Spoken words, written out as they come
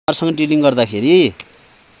सँग डिलिङ गर्दाखेरि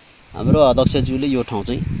हाम्रो अध्यक्षज्यूले यो ठाउँ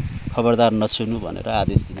चाहिँ खबरदार नछुनु भनेर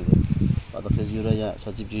आदेश दिनुभयो। अध्यक्षज्यू र यहाँ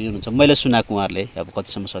सचिवज्यू हुनुहुन्छ, मैले सुनाएको उहाँहरूले, अब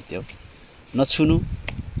कतिसम्म सत्य हो, नछुनु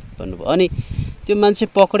भन्नुभयो। अनि त्यो मान्छे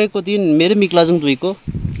पक्रेको दिन मेरो मिक्लाजुङ 2 को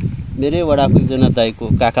मेरै वडाको एकजना दाइको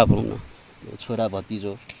काका भनौँ न, छोरा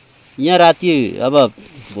भतिजो यहाँ राति अब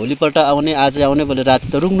भोलिपल्ट आउने आज आउने बोले राति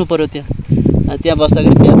त रुक्नु पऱ्यो त्यहाँ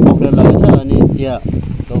बस्दाखेरि बिहान पक्रेर लगेछ। अनि त्यहाँ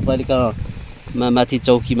गाउँपालिकामा माथि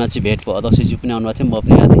चौकीमा चाहिँ भेट भयो, अध्यक्षज्यू पनि आउनुभएको थियो, म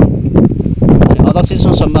पनि आएको थिएँ। अनि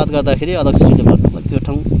अध्यक्षज्यूसँग संवाद गर्दाखेरि अध्यक्षज्यूले भन्नुभयो त्यो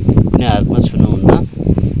ठाउँ कुनै हालतमा छुनुहुन्न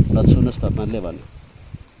र छुनुहोस् तपाईँहरूले भन्नु।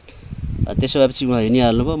 त्यसो भएपछि उहाँ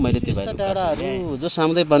हिँडिहाल्नुभयो। मैले त्यो डाँडाहरू जो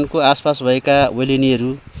सामुदायिक वनको आसपास भएका ओलेनीहरू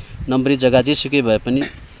नम्बरी जग्गा जेसुकै भए पनि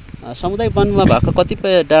सामुदायिक वनमा भएको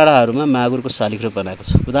कतिपय डाँडाहरूमा मागुरको शालिग्राम बनाएको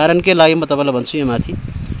छ। उदाहरणकै लागि म तपाईँलाई भन्छु, यो माथि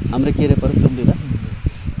हाम्रो के अरे पर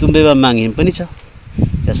तुम्बेमा माङहिम पनि छ,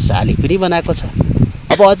 त्यहाँ शालिग पनि बनाएको छ।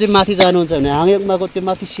 अब अझै माथि जानुहुन्छ भने हाङेकमाको त्यो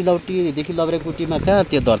माथि सिलौटीदेखि लब्रेकुटीमा कहाँ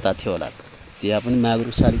त्यो दर्ता थियो होला, त्यहाँ पनि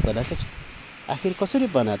मागुरको शालिग बनाएको छ। आखिर कसरी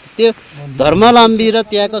बनाएको त्यो धर्मावलम्बी र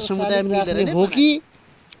त्यहाँको समुदाय मिलेर हो कि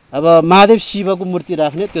अब महादेव शिवको मूर्ति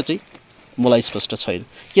राख्ने, त्यो चाहिँ मलाई स्पष्ट छैन।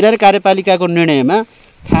 किनभने कार्यपालिकाको निर्णयमा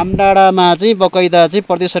खामडाँडामा चाहिँ बकैदा चाहिँ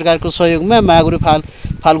प्रदेश सरकारको सहयोगमा मागुर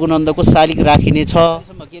फाल्गु नन्दको शालिग राखिनेछ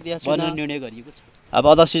भनेर निर्णय गरिएको छ। अब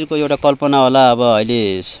अध्यक्षको एउटा कल्पना होला, अब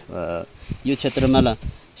अहिले यो क्षेत्रमा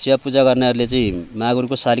शिव पूजा गर्नेहरूले चाहिँ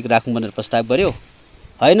मागुरको शालिग राखौँ भनेर प्रस्ताव गर्यो।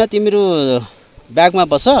 होइन, तिमीहरू ब्यागमा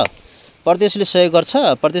बस, प्रदेशले सहयोग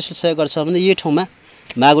गर्छ भने यही ठाउँमा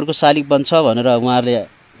मागुरको शालिग बन्छ भनेर उहाँहरूले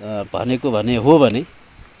भनेको भने हो भने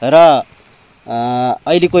र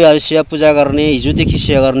अहिलेको शिव पूजा गर्ने, हिजोदेखि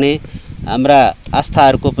सेवा गर्ने हाम्रा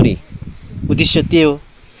आस्थाहरूको पनि उद्देश्य त्यही हो।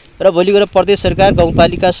 र भोलि गएर प्रदेश सरकार,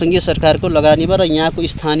 गाउँपालिका, सङ्घीय सरकारको लगानीमा र यहाँको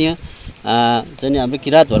स्थानीय चाहिँ हाम्रो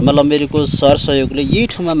किराँत धर्मावलम्बीको सहयोगले यही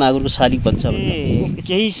ठाउँमा मागुरको शालिग बन्छ भने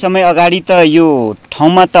केही समय अगाडि त यो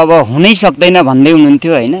ठाउँमा त अब हुनै सक्दैन भन्दै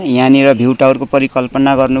हुनुहुन्थ्यो होइन। यहाँनिर भ्यू टावरको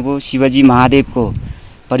परिकल्पना गर्नुभयो, शिवजी महादेवको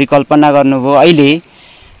परिकल्पना गर्नुभयो, अहिले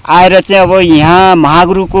आएर चाहिँ अब यहाँ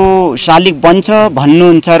महागुरुको शालिग बन्छ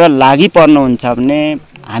भन्नुहुन्छ र लागि पर्नुहुन्छ भने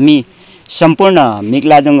हामी सम्पूर्ण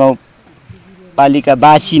मिक्लाजुङ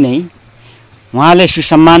गाउँपालिकावासी नै उहाँलाई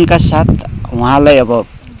सुसम्मानका साथ उहाँलाई अब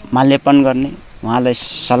माल्यार्पण गर्ने, उहाँलाई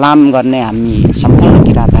सलाम गर्ने हामी सम्पूर्ण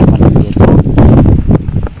किराँत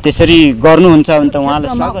धर्मावलम्बीहरूको त्यसरी गर्नुहुन्छ भने त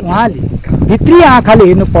उहाँलाई स्वागत। उहाँले भित्री आँखाले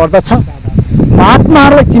हेर्नु पर्दछ,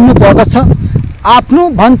 महात्माहरूलाई चिन्नु पर्दछ। आफ्नो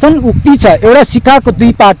भन्छन् उक्ति छ, एउटा सिक्काको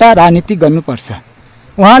 2 पाटा राजनीति गर्नुपर्छ।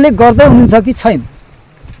 उहाँले गर्दै हुनुहुन्छ कि छैन?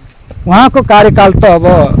 उहाँको कार्यकाल त अब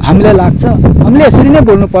हामीलाई लाग्छ हामीले यसरी नै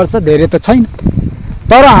बोल्नुपर्छ, धेरै त छैन।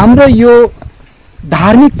 तर हाम्रो यो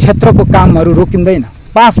धार्मिक क्षेत्रको कामहरू रोकिँदैन।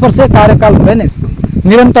 5 वर्ष कार्यकाल हुँदैन, यसको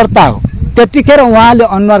निरन्तरता हो। त्यतिखेर उहाँले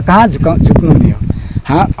अनुहार कहाँ झुक्नुहुने हो?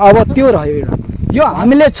 अब त्यो रह्यो एउटा। यो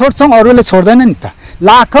हामीले छोड्छौँ, अरूले छोड्दैन नि त।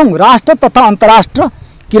 लाखौँ राष्ट्र तथा अन्तर्राष्ट्र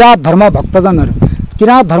किराँत धर्म भक्तजनहरू,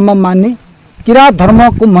 किराँत धर्म मान्ने, किराँत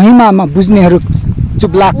धर्मको महिमामा बुझ्नेहरू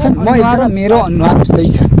चुप लाग्छन्। म र मेरो अनुहार उस्तै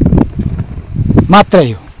छ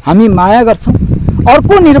मात्रै हो। हामी माया गर्छौँ।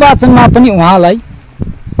 अर्को निर्वाचनमा पनि उहाँलाई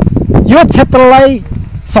यो क्षेत्रलाई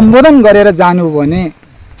सम्बोधन गरेर जानु भने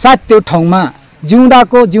सायद त्यो ठाउँमा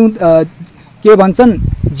के भन्छन्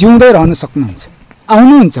जिउँदै रहन सक्नुहुन्छ,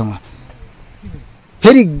 आउनुहुन्छ उहाँ।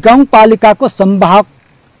 फेरि गाउँपालिकाको संवाहक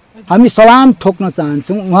हामी सलाम ठोक्न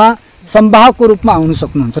चाहन्छौँ, उहाँ संवाहकको रूपमा आउनु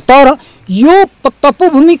सक्नुहुन्छ। तर यो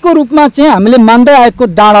तपोभूमिको रूपमा चाहिँ हामीले मान्दै आएको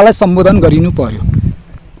डाँडालाई सम्बोधन गरिनु पर्यो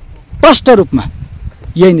प्रष्ट रूपमा।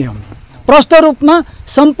 यही नै हो, प्रष्ट रूपमा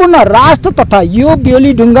सम्पूर्ण राष्ट्र तथा यो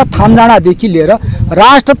बेलीढुङ्गा थामडाँडादेखि लिएर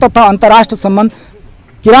राष्ट्र तथा अन्तर्राष्ट्रसम्म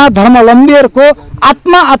किराँत धर्मावलम्बीहरूको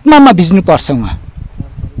आत्मामा भिज्नुपर्छ उहाँ।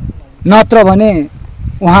 नत्र भने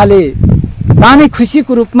उहाँले पानी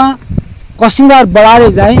खुसीको रूपमा कसिङ्गार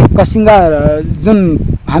बढाएर जाए, कसिङ्गार जुन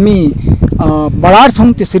हामी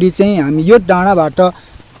बढाड्छौँ त्यसरी चाहिँ हामी यो डाँडाबाट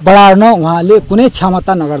बढार्न उहाँले कुनै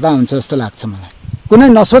क्षमता नगर्दा हुन्छ जस्तो लाग्छ मलाई, कुनै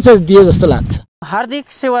नसोच दिए जस्तो लाग्छ।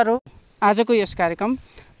 हार्दिक सेवारो आजको यस कार्यक्रम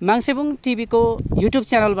माङसेबुङ टिभीको युट्युब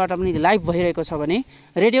च्यानलबाट पनि लाइभ भइरहेको छ भने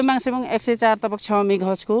रेडियो माङसेबुङ 104.6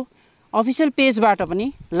 मेगाहर्जको अफिसियल पेजबाट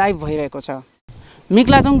पनि लाइभ भइरहेको छ।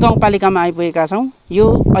 मिक्लाजुङ गाउँपालिकामा आइपुगेका छौँ।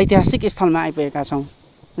 यो ऐतिहासिक स्थलमा आइपुगेका छौँ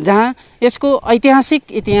जहाँ यसको ऐतिहासिक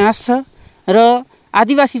इतिहास छ र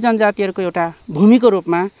आदिवासी जनजातिहरूको एउटा भूमिको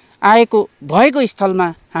रूपमा भएको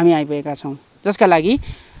स्थलमा हामी आइपुगेका छौँ, जसका लागि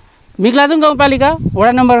मिक्लाजुङ गाउँपालिका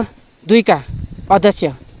वडा नम्बर 2 का अध्यक्ष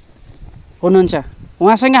हुनुहुन्छ।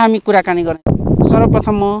 उहाँसँग हामी कुराकानी गर्ने।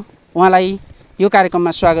 सर्वप्रथम म उहाँलाई यो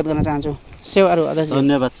कार्यक्रममा स्वागत गर्न चाहन्छु। सेवारो अध्यक्ष।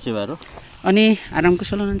 धन्यवाद सेवारो। अनि आराम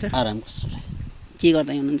कुशल हुनुहुन्छ? आराम कुशल। के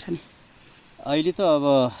गर्दै हुनुहुन्छ नि? अहिले त अब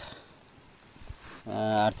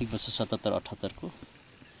आर्थिक वर्ष 77-78 को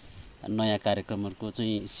नयाँ कार्यक्रमहरूको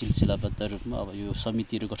चाहिँ सिलसिलाबद्ध रूपमा अब यो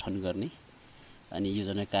समितिहरू गठन गर्ने अनि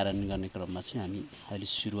योजना कार्यान्वयन गर्ने क्रममा चाहिँ हामी अहिले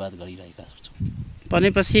सुरुवात गरिरहेका छौँ।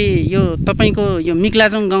 भनेपछि यो तपाईँको यो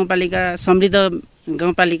मिक्लाजुङ गाउँपालिका समृद्ध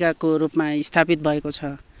गाउँपालिकाको रूपमा स्थापित भएको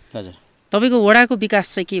छ। हजुर। तपाईँको वडाको विकास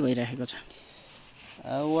चाहिँ के भइरहेको छ?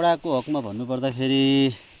 वडाको हकमा भन्नुपर्दाखेरि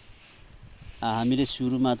हामीले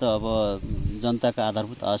सुरुमा त अब जनताका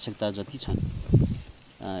आधारभूत आवश्यकता जति छन्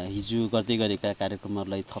हिजो गर्दै गरेका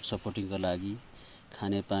कार्यक्रमहरूलाई थप सपोर्टिङको लागि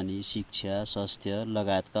खानेपानी, शिक्षा, स्वास्थ्य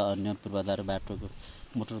लगायतका अन्य पूर्वाधार बाटोको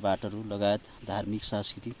मोटर बाटोहरू लगायत धार्मिक,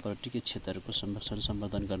 सांस्कृतिक, पर्यटकीय क्षेत्रहरूको संरक्षण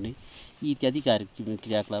सम्वर्धन गर्ने यी इत्यादि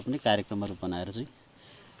क्रियाकलाप पनि कार्यक्रमहरू बनाएर चाहिँ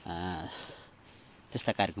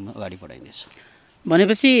त्यस्ता कार्यक्रममा अगाडि बढाइनेछ।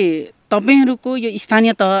 भनेपछि तपाईँहरूको यो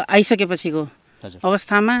स्थानीय तह आइसकेपछिको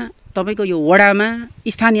अवस्थामा तपाईँको यो वडामा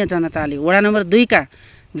स्थानीय जनताले, वडा नम्बर 2 का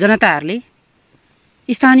जनताहरूले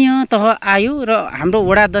स्थानीय तह आयो र हाम्रो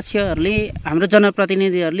वडा अध्यक्षहरूले, हाम्रो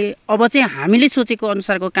जनप्रतिनिधिहरूले अब चाहिँ हामीले सोचेको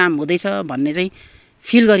अनुसारको काम हुँदैछ भन्ने चाहिँ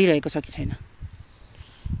फिल गरिरहेको छ कि छैन?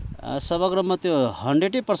 समग्रमा त्यो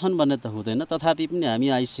 100% भन्ने त हुँदैन, तथापि पनि हामी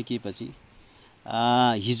आइसकेपछि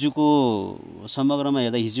हिजोको समग्रमा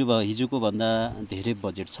हेर्दा हिजोको भन्दा धेरै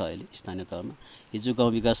बजेट छ अहिले स्थानीय तहमा। हिजो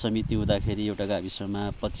गाउँ विकास समिति हुँदाखेरि एउटा गाविसमा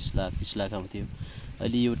 25 लाख 30 लाख आउँथ्यो।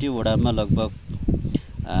 अहिले एउटै वडामा लगभग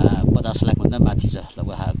 50 लाखभन्दा माथि छ,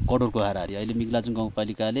 लगभग करोडको हाराहारी। अहिले मिक्लाजुङ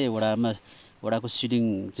गाउँपालिकाले वडाको सिडिङ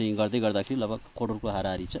चाहिँ गर्दै गर्दाखेरि लगभग करोडको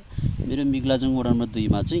हाराहारी छ। मेरो मिक्लाजुङ वडा नम्बर 2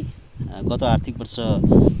 मा चाहिँ गत आर्थिक वर्ष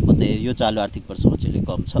भन्दा यो चालु आर्थिक वर्षमा चाहिँ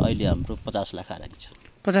कम छ। अहिले हाम्रो 50 लाख हाराहारी छ।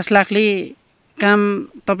 50 लाखले काम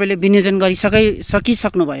तपाईँले विनियोजन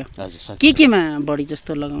सकिसक्नुभयो? हजुर। केमा बढी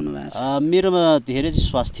जस्तो लगाउनु भएको छ? मेरोमा धेरै चाहिँ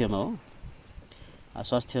स्वास्थ्यमा हो।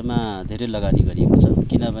 स्वास्थ्यमा धेरै लगानी गरिएको छ,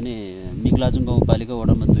 किनभने मिक्लाजुङ गाउँपालिका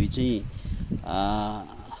वडा नम्बर 2 चाहिँ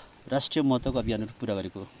राष्ट्रिय महत्त्वको अभियानहरू पुरा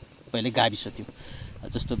गरेको पहिले गाविस थियो।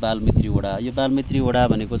 जस्तो बालमित्री वडा, यो बालमित्री वडा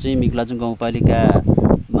भनेको चाहिँ मिक्लाजुङ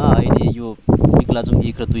गाउँपालिकामा अहिले यो मिक्लाजुङ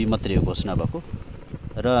 1 र 2 मात्रै हो घोषणा भएको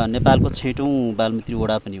र नेपालको 6औँ बालमित्री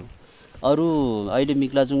वडा पनि हो। अरू अहिले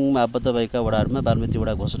मिक्लाजुङमा आबद्ध भएका वडाहरूमा बालमित्री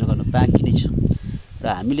वडा घोषणा गर्न बाँकी नै छ र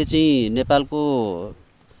हामीले चाहिँ नेपालको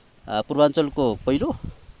पूर्वाञ्चलको पहिलो,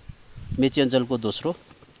 मेची अञ्चलको दोस्रो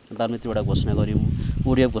बालमित्री वडा घोषणा गऱ्यौँ,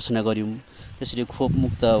 उडिया घोषणा गऱ्यौँ। त्यसरी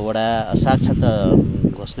खोपमुक्त वडा, साक्षात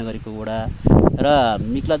घोषणा गरेको वडा र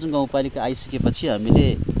मिक्लाजुङ गाउँपालिका आइसकेपछि हामीले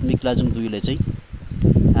मिक्लाजुङ 2 ले चाहिँ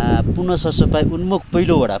पुनः सरसफाइ उन्मुख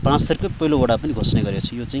पहिलो वडा, 5 थरकै पहिलो वडा पनि घोषणा गरेको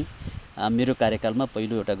छु। यो चाहिँ मेरो कार्यकालमा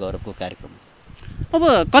पहिलो एउटा गौरवको कार्यक्रम।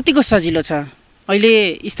 अब कतिको सजिलो छ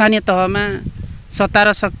अहिले स्थानीय तहमा सत्ता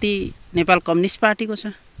र शक्ति नेपाल कम्युनिस्ट पार्टीको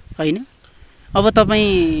छ होइन? अब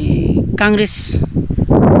तपाईँ काङ्ग्रेस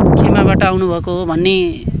खेमाबाट आउनुभएको हो भन्ने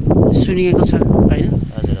सुनिएको छ होइन?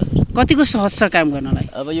 हजुर हजुर। कतिको सहज छ काम गर्नलाई?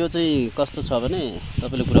 अब यो चाहिँ कस्तो छ भने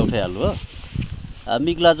तपाईँले कुरा उठाइहाल्नु हो।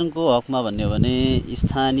 मिक्लाजुङको हकमा भन्ने हो भने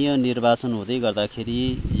स्थानीय निर्वाचन हुँदै गर्दाखेरि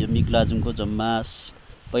यो मिक्लाजुङको जम्मा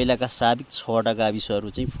पहिलाका साबिक 6वटा गाविसहरू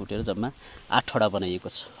चाहिँ फुटेर जम्मा 8वटा बनाइएको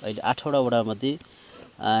छ। अहिले 8वटा वडामध्ये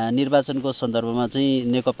निर्वाचनको सन्दर्भमा चाहिँ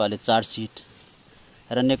नेकपाले 4 सिट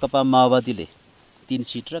र नेकपा माओवादीले 3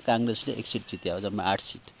 सिट र काङ्ग्रेसले 1 सिट जित्यो, जम्मा 8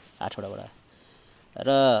 सिट 8वटा वडा। र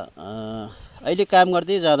अहिले काम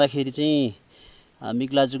गर्दै जाँदाखेरि चाहिँ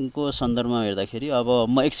मिक्लाजुङको सन्दर्भमा हेर्दाखेरि अब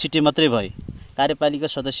म 1 सिटे मात्रै भए। कार्यपालिका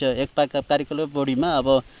सदस्य एक कार्यपालिका बढीमा अब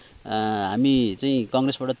हामी चाहिँ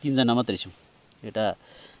काङ्ग्रेसबाट 3 जना मात्रै छौँ। एउटा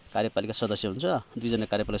कार्यपालिका सदस्य हुन्छ, 2 जना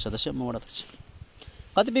कार्यपालिका सदस्य, म वडा अध्यक्ष।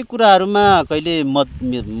 कतिपय कुराहरूमा कहिले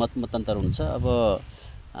मतान्तर हुन्छ। अब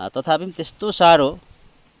तथापि त्यस्तो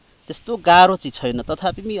गाह्रो चाहिँ छैन।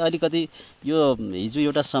 तथापि पनि अलिकति यो हिजो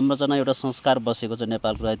एउटा संरचना, एउटा संस्कार बसेको छ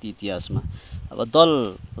नेपालको राजनीति इतिहासमा। अब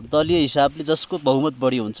दलीय हिसाबले जसको बहुमत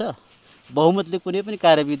बढी हुन्छ, बहुमतले कुनै पनि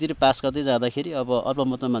कार्यविधि पास गर्दै जाँदाखेरि अब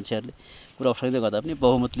अल्पमतमा मान्छेहरूले कुरा उठाउँदै गर्दा पनि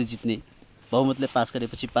बहुमतले जित्ने, बहुमतले पास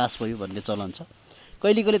गरेपछि पास भयो भन्ने चलन छ।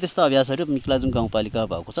 कहिले कहिले त्यस्तो अभ्यासहरू मिक्लाजुङ गाउँपालिकामा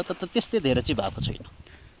भएको छ, तर त्यस्तै धेरै चाहिँ भएको छैन।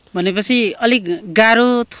 भनेपछि अलिक गाह्रो,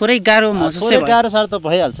 थोरै गाह्रो महसुस थोरै गाह्रो साह्रो त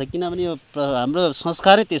भइहाल्छ, किनभने यो हाम्रो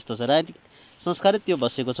संस्कारै त्यस्तो छ, राजनीतिक संस्कारै त्यो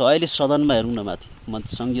बसेको छ। अहिले सदनमा हेरौँ न,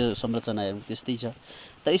 माथि सङ्घीय संरचना हेरौँ त्यस्तै छ।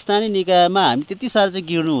 तर स्थानीय निकायमा हामी त्यति साह्रो चाहिँ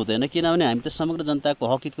गिर्नु हुँदैन, किनभने हामी त समग्र जनताको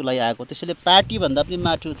हकहितको लागि आएको। त्यसैले पार्टीभन्दा पनि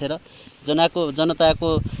माथि उठेर जनताको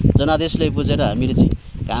जनादेशलाई बुझेर हामीले चाहिँ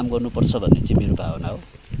काम गर्नुपर्छ भन्ने चाहिँ मेरो भावना हो।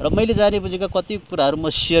 र मैले जाने बुझेका कति कुराहरू म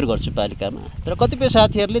सेयर गर्छु पालिकामा, तर कतिपय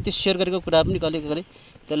साथीहरूले त्यो सेयर गरेको कुरा पनि कहिले कहिले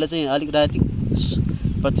त्यसलाई चाहिँ अलिक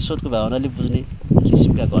राजनीतिक प्रतिशोधको भावनाले बुझ्ने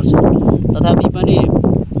किसिमका गर्छ। तथापि पनि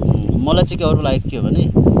मलाई चाहिँ के अरू लागेको के हो भने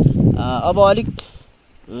अब अलिक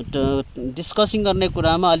डिस्कसिङ गर्ने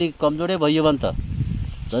कुरामा अलिक कमजोरै भइयो भने त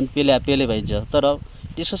झन् पेले भइन्छ। तर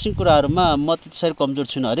डिस्कसिङ कुराहरूमा म त्यति साह्रै कमजोर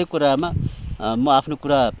छुइनँ। हरेक कुरामा म आफ्नो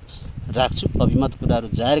कुरा राख्छु, अभिमत कुराहरू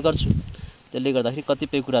जाहेर गर्छु। त्यसले गर्दाखेरि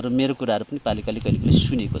कतिपय कुराहरू मेरो कुराहरू पनि पालिकाले कहिले कहिले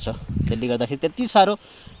सुनेको छ। त्यसले गर्दाखेरि त्यति साह्रो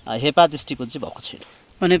हेपा दृष्टिकोण चाहिँ भएको छैन।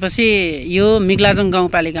 भनेपछि यो मिग्लाजुङ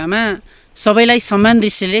गाउँपालिकामा सबैलाई समान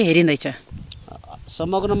दृष्टिले हेरिँदैछ।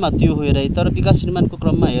 समग्रमा त्यो होइन, तर विकास निर्माणको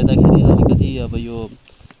क्रममा हेर्दाखेरि अलिकति अब यो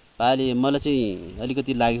पालि मलाई चाहिँ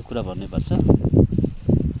अलिकति लागेको कुरा भन्नुपर्छ।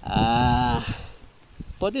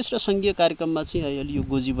 प्रदेश र सङ्घीय कार्यक्रममा चाहिँ अहिले यो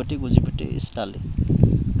गोजीबटे स्टाइलले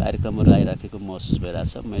कार्यक्रमहरू आइराखेको महसुस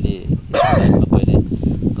भइरहेछ। मैले पहिले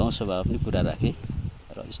गाउँसभामा पनि कुरा राखेँ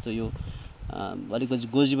र यस्तो यो अलिकति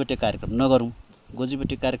गोजीबटे कार्यक्रम नगरौँ।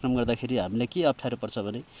 गोजीबटे कार्यक्रम गर्दाखेरि हामीलाई के अप्ठ्यारो पर्छ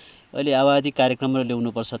भने अहिले आवादी कार्यक्रमहरू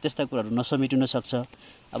ल्याउनुपर्छ, त्यस्ता कुराहरू नसमेटिन सक्छ।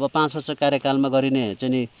 अब 5 वर्ष कार्यकालमा गरिने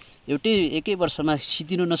चाहिँ नि एकै वर्षमा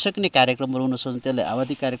सिद्धिनु नसक्ने कार्यक्रमहरू हुन सक्छ, त्यसलाई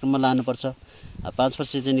आवादी कार्यक्रममा लानुपर्छ। 5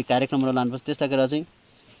 वर्ष चाहिँ नि कार्यक्रमहरू लानुपर्छ। त्यस्ता गरेर चाहिँ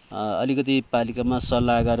अलिकति पालिकामा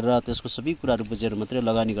सल्लाह गरेर त्यसको सबै कुराहरू बुझेर मात्रै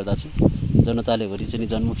लगानी गर्दा चाहिँ जनताले भरि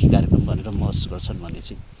चाहिँ जनमुखी कार्यक्रम भनेर महसुस गर्छन् भन्ने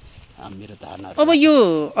चाहिँ मेरो धारणा। अब यो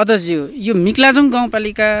अध्यक्षज्यू, यो मिग्लाजुङ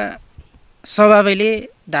गाउँपालिका स्वभावैले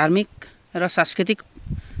धार्मिक र सांस्कृतिक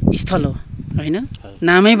स्थल हो होइन,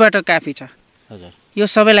 नामैबाट काफी छ। यो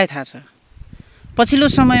सबैलाई थाहा छ।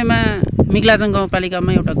 पछिल्लो समयमा मिग्लाजुङ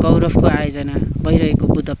गाउँपालिकामा एउटा गौरवको आयोजना भइरहेको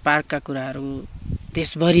बुद्ध पार्कका कुराहरू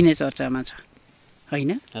देशभरि नै चर्चामा छ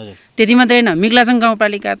होइन। त्यति मात्रै होइन, मिग्लाजुङ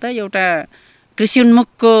गाउँपालिका त एउटा कृषि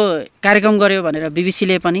उन्मुखको कार्यक्रम गर्यो भनेर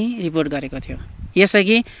बिबिसीले पनि रिपोर्ट गरेको थियो।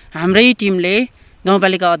 यसअघि हाम्रै टिमले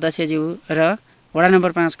गाउँपालिका अध्यक्षज्यू र वडा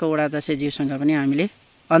नम्बर 5 को वडा अध्यक्षज्यूसँग पनि हामीले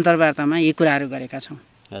अन्तर्वार्तामा यी कुराहरू गरेका छौँ।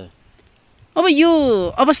 अब यो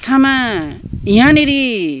अवस्थामा यहाँनिर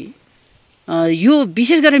यो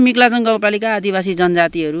विशेष गरेर मिग्लाजुङ गाउँपालिका आदिवासी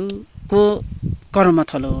जनजातिहरूको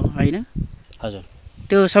कर्मथलो हो होइन। हजुर,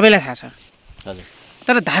 त्यो सबैलाई थाहा छ। हजुर,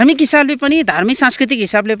 तर धार्मिक हिसाबले पनि, धार्मिक सांस्कृतिक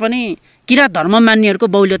हिसाबले पनि किराँत धर्म मान्नेहरूको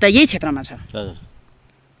बहुल्यता यही क्षेत्रमा छ।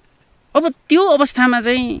 अब त्यो अवस्थामा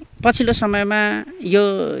चाहिँ पछिल्लो समयमा यो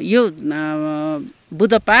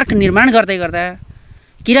बुद्ध पार्क निर्माण गर्दै गर्दा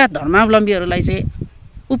किराँत धर्मावलम्बीहरूलाई चाहिँ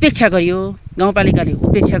उपेक्षा गरियो, गाउँपालिकाले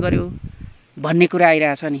उपेक्षा गर्यो भन्ने कुरा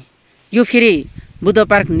आइरहेछ नि। यो फेरि बुद्ध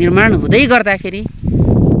पार्क निर्माण हुँदै गर्दाखेरि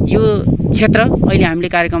यो क्षेत्र अहिले हामीले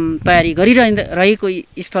कार्यक्रम तयारी गरिरहेको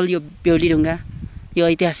स्थल यो बेहुली ढुङ्गा, यो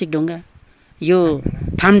ऐतिहासिक ढुङ्गा, यो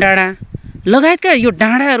थामडाँडा लगायतका यो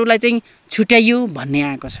डाँडाहरूलाई चाहिँ छुट्याइयो भन्ने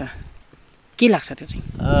आएको छ। के लाग्छ त्यो चाहिँ?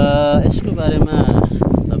 यसको बारेमा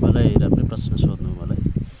तपाईँलाई राम्रै प्रश्न सोध्नु मलाई।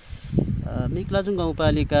 मिग्लाजुङ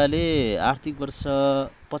गाउँपालिकाले आर्थिक वर्ष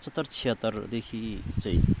 75-76 देखि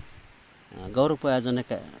चाहिँ गौरव आयोजना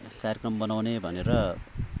कार्यक्रम बनाउने भनेर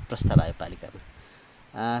प्रस्ताव आयो पालिकामा।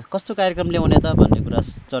 कस्तो कार्यक्रम ल्याउने त भन्ने कुरा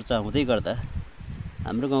चर्चा हुँदै गर्दा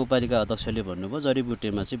हाम्रो गाउँपालिका अध्यक्षले भन्नुभयो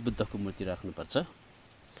जडीबुटीमा चाहिँ बुद्धको मूर्ति राख्नुपर्छ।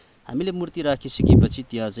 हामीले मूर्ति राखिसकेपछि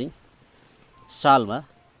त्यहाँ चाहिँ सालमा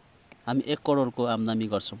हामी 1 करोडको आम्दानी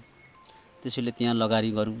गर्छौँ, त्यसैले त्यहाँ लगानी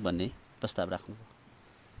गरौँ भन्ने प्रस्ताव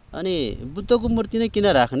राख्नुभयो। अनि बुद्धको मूर्ति नै किन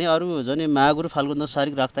राख्ने, अरू झन् महागुरु फाल्गुन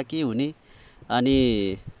सारिक राख्दा के हुने,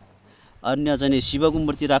 अनि अन्य चाहिँ शिवको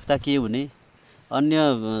मूर्ति राख्दा के हुने, अन्य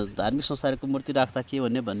धार्मिक संस्थाहरूको मूर्ति राख्दा के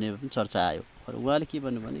भन्ने पनि चर्चा आयो। उहाँले के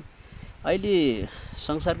भन्नु भने अहिले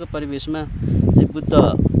संसारको परिवेशमा चाहिँ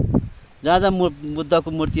जहाँ जहाँ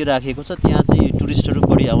बुद्धको मूर्ति राखेको छ त्यहाँ चाहिँ टुरिस्टहरू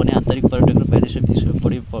बढी आउने, आन्तरिक पर्यटकहरू विदेशी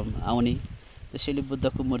बढी आउने, त्यसैले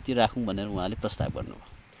बुद्धको मूर्ति राखौँ भनेर उहाँले प्रस्ताव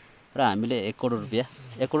गर्नुभयो। र हामीले 1 करोड रुपियाँ,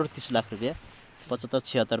 1 करोड 30 लाख रुपियाँ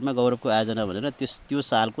 75-76 गौरवको आयोजना भनेर त्यो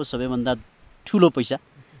सालको सबैभन्दा ठुलो पैसा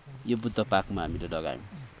यो बुद्ध पार्कमा हामीले लगायौँ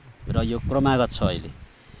र यो क्रमागत छ अहिले।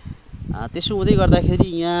 त्यसो हुँदै गर्दाखेरि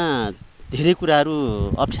यहाँ धेरै कुराहरू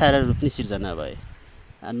अप्ठ्याराहरू पनि सिर्जना भए।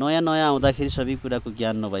 नयाँ आउँदाखेरि सबै कुराको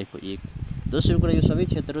ज्ञान नभएको एक, दोस्रो कुरा यो सबै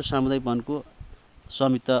क्षेत्रहरू सामुदायिक वनको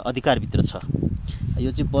स्वामित्व अधिकारभित्र छ।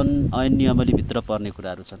 यो चाहिँ वन ऐन नियमावलीभित्र पर्ने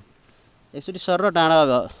कुराहरू छन्। एकचोटि सर र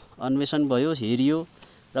डाँडा अन्वेषण भयो, हेरियो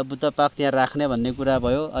र बुद्ध पार्क त्यहाँ राख्ने भन्ने कुरा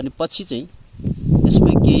भयो। अनि पछि चाहिँ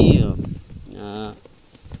यसमा केही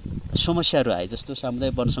समस्याहरू आए, जस्तो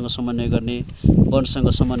सामुदायिक वनसँग समन्वय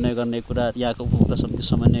गर्ने कुरा, यहाँको उपभोक्ता समिति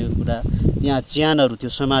समन्वयको कुरा, त्यहाँ च्यानहरू थियो,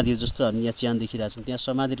 समाधि जस्तो हामी यहाँ च्यान देखिरहेको छौँ, त्यहाँ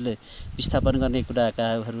समाधिले विस्थापन गर्ने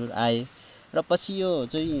कुराहरू आए। र पछि यो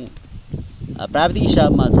चाहिँ प्राविधिक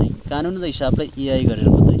हिसाबमा चाहिँ कानुनी हिसाबलाई इआई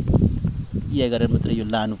गरेर मात्रै यो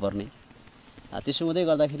लानुपर्ने। त्यसो हुँदै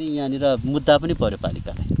गर्दाखेरि यहाँनिर मुद्दा पनि पर्यो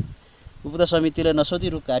पालिकालाई। उपभोक्ता समितिले नसोधी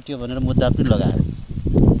रुख काट्यो भनेर मुद्दा पनि लगायो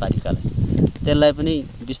पालिकालाई। त्यसलाई पनि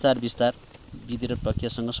बिस्तार विधि र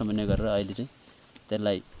प्रक्रियासँग समन्वय गरेर अहिले चाहिँ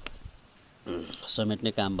त्यसलाई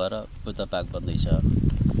समेट्ने काम भएर बुद्धपाक बन्दैछ।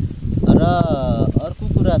 र अर्को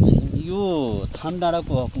कुरा चाहिँ यो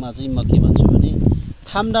थामडाँडाको हकमा चाहिँ म के भन्छु भने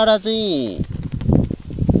थामडाँडा चाहिँ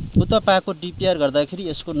बुद्धपाकको डिपिआर गर्दाखेरि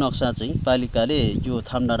यसको नक्सा चाहिँ पालिकाले यो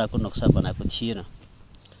थामडाँडाको नक्सा बनाएको थिएन।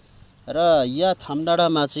 र यहाँ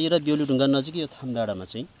थामडाँडामा चाहिँ र बेहुलीढुङ्गा नजिक यो थामडाँडामा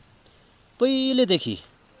चाहिँ पहिलेदेखि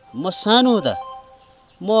म सानो हुँदा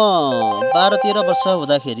म 12-13 वर्ष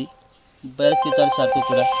हुँदाखेरि 42-43 सालको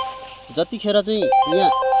कुरा जतिखेर चाहिँ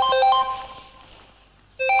यहाँ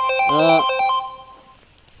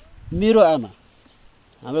मेरो आमा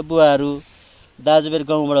हाम्रो बुवाहरू दाजुभाइ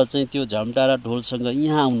गाउँबाट चाहिँ त्यो झम्टा र ढोलसँग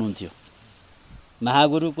यहाँ आउनुहुन्थ्यो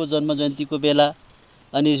महागुरुको जन्म जयन्तीको बेला।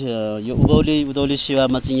 अनि यो उधौली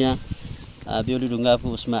सेवामा चाहिँ यहाँ बेहुलीढुङ्गाको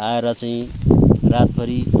उसमा आएर चाहिँ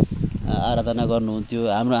रातभरि आराधना गर्नुहुन्थ्यो।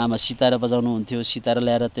 हाम्रो आमा सितारा बजाउनुहुन्थ्यो, सितारा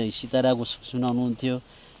ल्याएर त्यही सिताराको सुनाउनुहुन्थ्यो।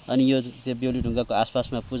 अनि यो चाहिँ बेहुलीढुङ्गाको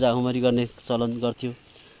आसपासमा पूजा हुमरी गर्ने चलन गर्थ्यो।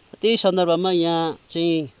 त्यही सन्दर्भमा यहाँ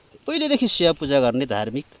चाहिँ पहिलेदेखि सेवा पूजा गर्ने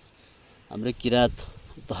धार्मिक हाम्रो किराँत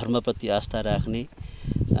धर्मप्रति आस्था राख्ने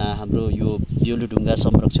हाम्रो यो बेहुलीढुङ्गा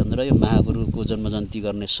संरक्षण र यो महागुरुको जन्मजयन्ती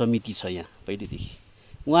गर्ने समिति छ यहाँ पहिलेदेखि।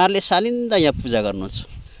 उहाँहरूले सालिन्दा यहाँ पूजा गर्नुहुन्छ,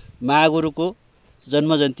 महागुरुको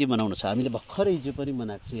जन्मजयन्ती मनाउनु छ। हामीले भर्खरै हिजो पनि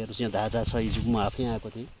मनाएको छ। हेर्नुहोस् यहाँ धाजा छ, हिजो म आफै आएको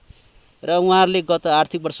थिएँ। र उहाँहरूले गत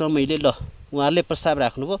आर्थिक वर्षमा मैले उहाँहरूले प्रस्ताव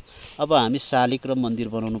राख्नुभयो अब हामी शालिग र मन्दिर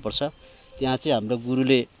बनाउनुपर्छ। त्यहाँ चाहिँ हाम्रो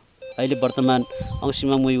गुरुले अहिले वर्तमान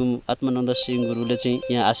अंशिमा मुयुम आत्मानन्द सिंह गुरुले चाहिँ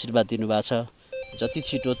यहाँ आशीर्वाद दिनुभएको छ। जति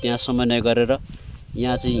छिटो त्यहाँ समन्वय गरेर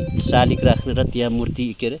यहाँ चाहिँ शालिग राख्ने र त्यहाँ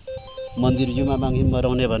मूर्ति के अरे मन्दिर युमा माङ्गी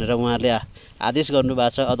मराउने भनेर उहाँहरूले आदेश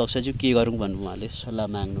गर्नुभएको छ। अध्यक्षज्यू के गरौँ भन्नु उहाँले सल्लाह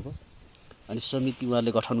माग्नुभयो। अनि समिति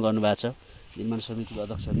उहाँले गठन गर्नुभएको छ। निर्माण समितिको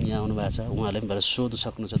अध्यक्ष पनि यहाँ आउनुभएको छ। उहाँले पनि भएर सोध्नु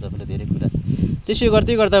सक्नुहुन्छ तपाईँले धेरै कुरा। त्यसो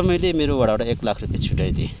गर्दै गर्दा मैले मेरो वडाबाट 1 लाख रुपियाँ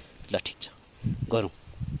छुट्याइदिएँ। ल ठिक छ गरौँ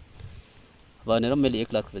भनेर मैले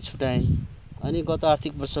 1 लाख रुपियाँ छुट्याएँ। अनि गत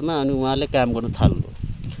आर्थिक वर्षमा अनि उहाँले काम गर्नु थाल्नुभयो।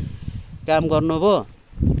 काम गर्नुभयो।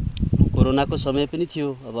 कोरोनाको समय पनि थियो।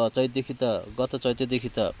 अब चैतदेखि त गत चैतदेखि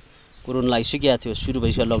त कोरोना लागिसकेको थियो, सुरु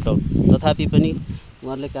भइसक्यो लकडाउन। तथापि पनि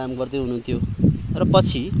उहाँहरूले काम गर्दै हुनुहुन्थ्यो। र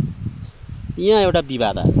पछि यहाँ एउटा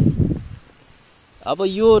विवाद आयो। अब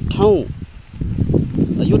यो ठाउँ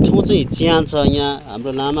चाहिँ च्यान छ, यहाँ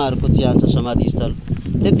हाम्रो लामाहरूको च्यान छ समाधिस्थल।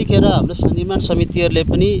 त्यतिखेर हाम्रो निर्माण समितिहरूले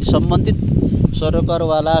पनि सम्बन्धित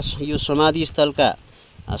सरकारवाला यो समाधिस्थलका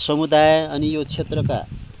समुदाय अनि यो क्षेत्रका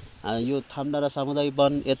यो थामडाँडा सामुदायिक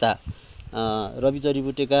वन यता रवि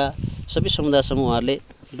जडीबुटीका सबै समुदायसम्म उहाँहरूले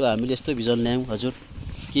लु हामीले यस्तो भिजन ल्यायौँ हजुर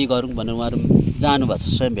के गरौँ भनेर उहाँहरू जानुभएको छ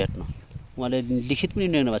स्वयं भेट्न। उहाँले लिखित पनि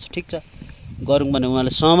ल्याउनु भएको छ। ठिक छ गरौँ भने उहाँले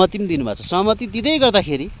सहमति पनि दिनुभएको छ। सहमति दिँदै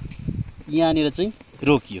गर्दाखेरि यहाँनिर चाहिँ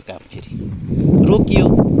रोकियो काम। फेरि रोकियो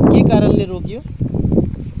के कारणले रोकियो?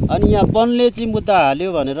 अनि यहाँ वनले चाहिँ मुद्दा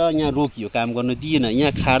हाल्यो भनेर यहाँ रोकियो, काम गर्नु दिएन।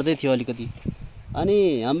 यहाँ खार्दै थियो अलिकति। अनि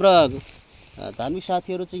हाम्रा धार्मिक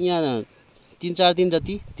साथीहरू चाहिँ यहाँ 3-4 दिन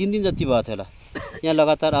जति 3 दिन जति भएको थियो होला यहाँ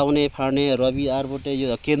लगातार आउने फाड्ने। रवि आरबोटे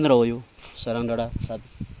यो केन्द्र हो, यो सराङडाँडा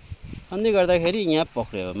साथी। अन्य गर्दाखेरि यहाँ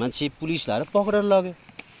पक्रियो, मान्छे पुलिस लाएर पक्रेर लग्यो।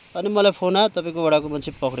 अनि मलाई फोन आयो तपाईँको वडाको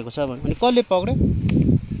मान्छे पक्रेको छ भने। अनि कसले पक्र्यो?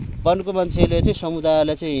 वनको मान्छेले चाहिँ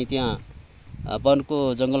समुदायलाई चाहिँ त्यहाँ वनको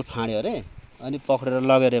जङ्गल फाँड्यो अरे अनि पक्रेर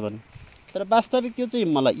लग्यो अरे भने। तर वास्तविक त्यो चाहिँ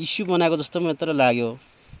मलाई इस्यु बनाएको जस्तो मात्र लाग्यो।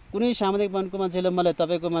 कुनै सामुदायिक वनको मान्छेले मलाई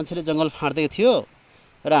तपाईँको मान्छेले जङ्गल फाँड्दै थियो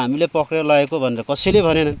र हामीले पक्रेर लगेको भनेर कसैले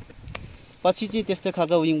भनेनन्। पछि चाहिँ त्यस्तो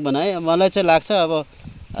खालको विङ बनाए। मलाई चाहिँ लाग्छ अब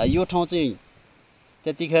यो ठाउँ चाहिँ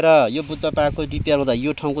त्यतिखेर यो बुद्धपाकको डिपिआर हुँदा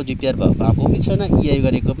यो ठाउँको डिपिआर भएको पनि छैन, इआई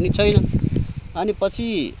गरेको पनि छैन। अनि पछि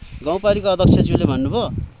गाउँपालिका अध्यक्षज्यूले भन्नुभयो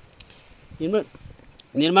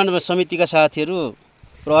निर्माण समितिका साथीहरू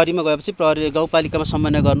प्रहरीमा गएपछि प्रहरीले गाउँपालिकामा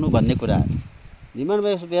समन्वय गर्नु भन्ने कुरा आयो।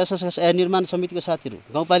 निर्माण समितिको साथीहरू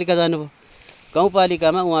गाउँपालिका जानुभयो।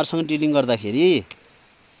 गाउँपालिकामा उहाँहरूसँग डिलिङ गर्दाखेरि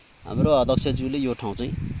हाम्रो अध्यक्षज्यूले यो ठाउँ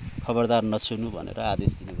चाहिँ खबरदार नछुनु भनेर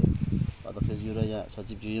आदेश दिनुभयो। अध्यक्षज्यू र यहाँ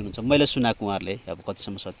सचिवज्यू हुनुहुन्छ, मैले सुनाएको उहाँहरूले अब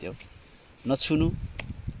कतिसम्म सत्य हो नछुनु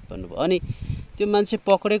भन्नुभयो। अनि त्यो मान्छे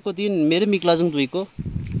पक्रेको दिन मेरो मिक्लाजुङ 2 को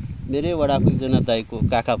मेरै वडाको एकजना दाइको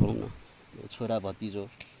काका भनौँ न, छोरा भतिजो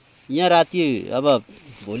यहाँ राति अब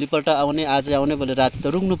भोलिपल्ट आउने आज आउने बोले राति त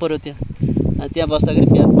रुक्नु पऱ्यो त्यहाँ बस्दाखेरि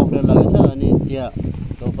बिहान पक्रेर लगेछ। अनि त्यहाँ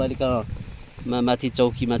गाउँपालिकामा माथि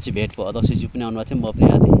चौकीमा चाहिँ भेट भयो। अध्यक्षज्यू पनि आउनुभएको थियो, म पनि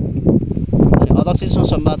आएको थिएँ। अनि अध्यक्षज्यूसँग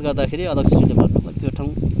संवाद गर्दाखेरि अध्यक्षज्यूले भन्नुभयो त्यो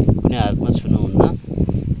ठाउँ कुनै हालतमा छुनुहुन्न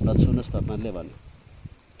र छुनुहोस् तपाईँहरूले भन्नु।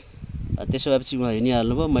 त्यसो भएपछि उहाँ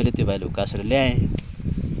हिँडिहाल्नुभयो। मैले त्यो भाइले उकासेर ल्याएँ।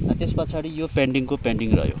 त्यस पछाडि यो पेन्डिङ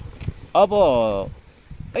रह्यो। अब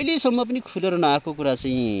अहिलेसम्म पनि खुलेर नआएको कुरा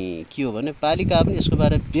चाहिँ के हो भने पालिका पनि यसको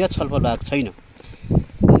बारेमा बृहत छलफल भएको छैन।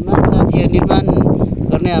 निर्माण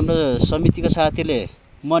गर्ने हाम्रो समितिका साथीले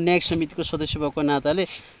म न्यायिक समितिको सदस्य भएको नाताले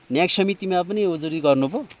न्यायिक समितिमा पनि उजुरी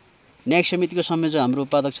गर्नुभयो। न्यायिक समितिको संयोजक हाम्रो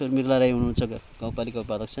उपाध्यक्ष उर्मिला राई हुनुहुन्छ, गाउँपालिका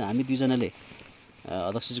उपाध्यक्ष। हामी दुईजनाले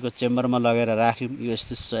अध्यक्षजीको चेम्बरमा लगेर राख्यौँ, यो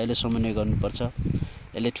यस्तो यसले समन्वय गर्नुपर्छ,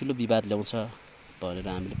 यसले ठुलो विवाद ल्याउँछ भनेर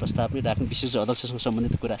हामीले प्रस्ताव पनि राख्यौँ, विशेष अध्यक्षसँग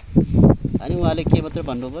सम्बन्धित कुरा। अनि उहाँले के मात्रै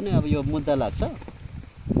भन्नुभयो भने अब यो मुद्दा लाग्छ,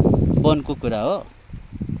 वनको कुरा हो,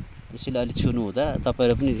 त्यसैले अहिले छुनु हुँदा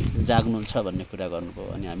तपाईँहरू पनि जाग्नुहुन्छ भन्ने कुरा गर्नुभयो।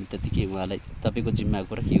 अनि हामी त्यतिकै उहाँलाई तपाईँको जिम्माको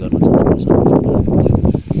कुरा के गर्नुहुन्छ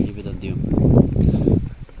निवेदन दियौँ।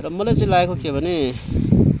 र मलाई चाहिँ लागेको के भने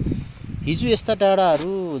हिजो यस्ता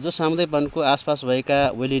डाँडाहरू जो सामुदायिक वनको आसपास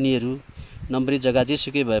भएका ओइलेनीहरू नम्बरी जग्गा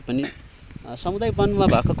जेसुकै भए पनि सामुदायिक वनमा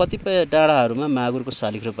भएको कतिपय डाँडाहरूमा मागुरको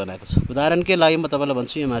शालिग्राम बनाएको छ। उदाहरणकै लागि म तपाईँलाई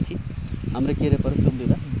भन्छु, यो माथि हाम्रो के अरे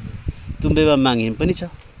पर्यो तुम्बेमा माङहिम पनि छ,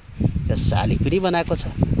 त्यहाँ शालिग पनि बनाएको छ।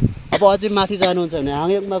 अब अझै माथि जानुहुन्छ भने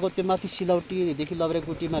हाङेकमाको त्यो माथि सिलौटीदेखि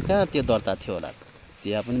लभरेकुटीमा कहाँ त्यो दर्ता थियो होला,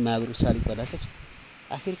 त्यहाँ पनि मागुरको शालिग बनाएको छ।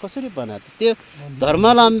 आखिर कसरी बनाएको? त्यो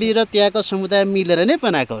धर्मावलम्बी र त्यहाँको समुदाय मिलेर नै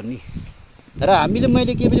बनाएको हो नि। र हामीले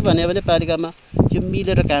मैले के पनि भने पालिकामा यो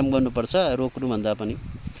मिलेर काम गर्नुपर्छ, रोक्नुभन्दा पनि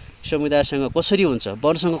समुदायसँग कसरी हुन्छ,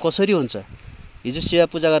 वनसँग कसरी हुन्छ। हिजो सेवा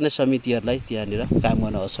पूजा गर्ने समितिहरूलाई त्यहाँनिर काम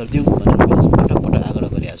गर्न अवसर दिउँ भनेर पटक पटक आग्रह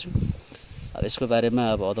गरेका छु। अब यसको बारेमा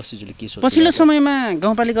अब अध्यक्षज्यूले के सोच्नु? पछिल्लो समयमा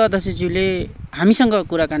गाउँपालिका अध्यक्षज्यूले हामीसँग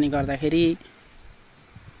कुराकानी गर्दाखेरि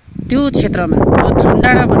त्यो क्षेत्रमा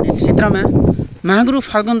थन्डाडा भन्ने क्षेत्रमा महागुरु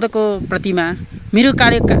फाल्गुन्दको प्रतिमा मेरो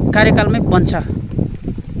कार्यकालमै बन्छ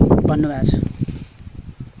भन्नुभएको छ।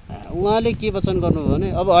 उहाँले के वचन गर्नुभयो भने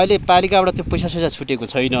अब अहिले पालिकाबाट त्यो पैसा छुटेको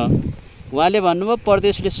छैन। उहाँले भन्नुभयो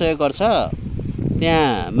प्रदेशले सहयोग गर्छ,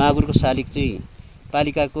 त्यहाँ मागुरको शालिग चाहिँ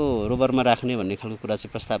पालिकाको रोबरमा राख्ने भन्ने खालको कुरा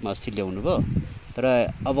चाहिँ प्रस्तावमा अस्ति ल्याउनु भयो। तर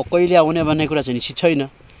अब कहिले आउने भन्ने कुरा चाहिँ निश्चित छैन।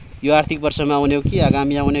 यो आर्थिक वर्षमा आउने हो कि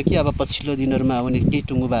आगामी आउने हो कि अब पछिल्लो दिनहरूमा आउने केही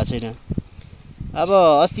टुङ्गो भएको छैन। अब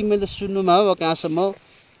अस्ति मैले सुन्नुमा हो कहाँसम्म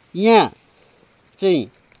यहाँ चाहिँ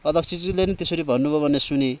अध्यक्षज्यूले नै त्यसरी भन्नुभयो भन्ने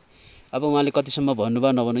सुने। अब उहाँले कतिसम्म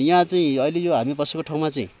भन्नुभयो नभन्नु, यहाँ चाहिँ अहिले यो हामी बसेको ठाउँमा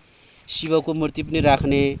चाहिँ शिवको मूर्ति पनि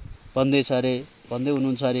राख्ने भन्दैछ अरे, भन्दै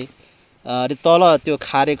हुनुहुन्छ अरे। अरे तल त्यो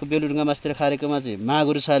खारेको बेलुडुङ्गा मास्तिर खारेकोमा चाहिँ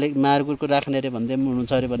मागुरको राख्ने अरे भन्दै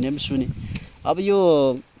हुनुहुन्छ अरे भन्ने पनि सुने। अब यो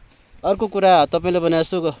अर्को कुरा तपाईँले भने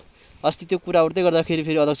जस्तो अस्ति त्यो कुरा उठ्दै गर्दाखेरि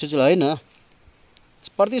फेरि अध्यक्षज्यूले होइन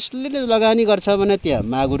प्रदेशले नै लगानी गर्छ भने त्यहाँ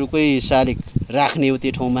मागुरकै शालिग राख्ने हो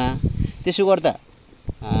त्यो ठाउँमा। त्यसो गर्दा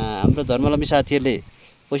हाम्रो धर्मावलम्बी साथीहरूले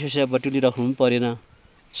पैसा बटुलिराख्नु पनि परेन,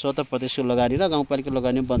 स्वतः प्रदेशको लगानी र गाउँपालिका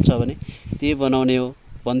लगानी बन्छ भने त्यही बनाउने हो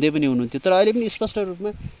भन्दै पनि हुनुहुन्थ्यो। तर अहिले पनि स्पष्ट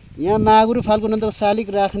रूपमा यहाँ मागुरु फाल्गुन्दको शालिग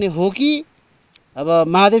राख्ने हो कि अब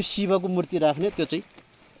महादेव शिवको मूर्ति राख्ने त्यो चाहिँ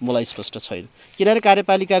मलाई स्पष्ट छैन। किनभने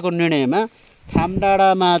कार्यपालिकाको निर्णयमा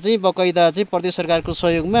खामडाँडामा चाहिँ बकैदा चाहिँ प्रदेश सरकारको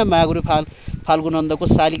सहयोगमा मागुरु फाल्गुन्दको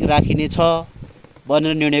शालिग राखिने छ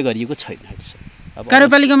भनेर निर्णय गरिएको छैन। अब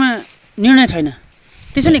कार्यपालिकामा निर्णय छैन,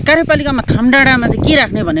 त्यसैले कार्यपालिकामा खामडाँडामा चाहिँ के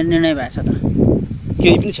राख्ने भनेर निर्णय भएको छ त?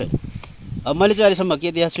 केही पनि छैन। अब मैले चाहिँ अहिलेसम्म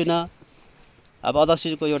के देखाएको छुइनँ। अब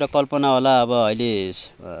अध्यक्षको एउटा कल्पना होला, अब अहिले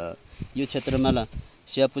यो क्षेत्रमा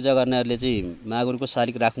सेवा पूजा गर्नेहरूले चाहिँ मागुरको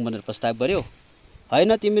शालिग राखौँ भनेर प्रस्ताव गर्यो।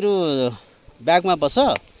 होइन तिमीहरू ब्यागमा बस,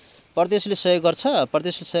 प्रदेशले सहयोग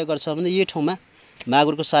गर्छ भने यही ठाउँमा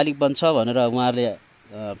मागुरको शालिग बन्छ भनेर उहाँहरूले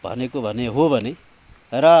भनेको भने हो भने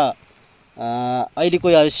र अहिलेको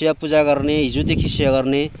सेवा पूजा गर्ने हिजोदेखि सेवा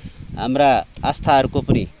गर्ने हाम्रा आस्थाहरूको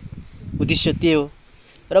पनि उद्देश्य त्यही हो।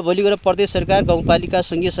 र भोलि गएर प्रदेश सरकार गाउँपालिका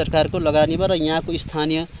सङ्घीय सरकारको लगानीमा र यहाँको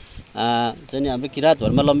स्थानीय चाहिँ हाम्रो किराँत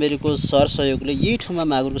धर्मावलम्बीहरूको सहयोगले यही ठाउँमा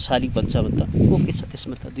मागुरको शालिग बन्छ भने त ओके छ,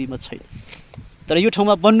 त्यसमा त दुई मत छैन। तर यो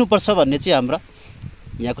ठाउँमा बन्नुपर्छ भन्ने चाहिँ हाम्रा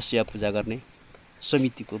यहाँको सेवा पूजा गर्ने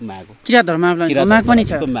समितिको माग हो, किराँत धर्मावलम्बीको माग पनि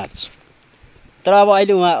छ। तर अब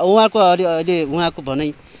अहिले अहिले उहाँको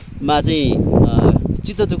भनाइमा चाहिँ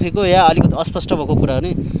चित्त दुखेको या अलिकति अस्पष्ट भएको कुरा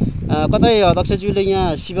भने कतै अध्यक्षज्यूले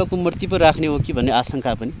यहाँ शिवको मूर्ति पो राख्ने हो कि भन्ने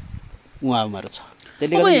आशंका पनि उहाँमा छ।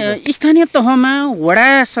 त्यसले गर्दा स्थानीय तहमा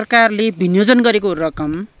वडा सरकारले विनियोजन गरेको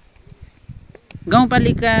रकम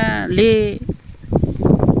गाउँपालिकाले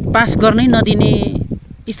पास गर्नै नदिने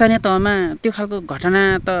स्थानीय तहमा त्यो खालको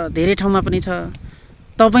घटना त धेरै ठाउँमा पनि छ।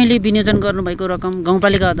 तपाईँले विनियोजन गर्नुभएको रकम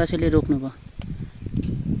गाउँपालिका अध्यक्षले रोक्नुभयो,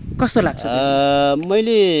 कस्तो लाग्छ?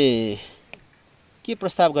 मैले के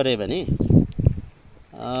प्रस्ताव गरेँ भने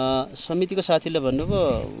समितिको साथीले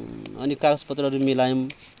भन्नुभयो अनि कागजपत्रहरू मिलायौँ,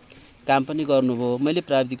 काम पनि गर्नुभयो। मैले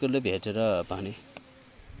प्राविधिकहरूले भेटेर भने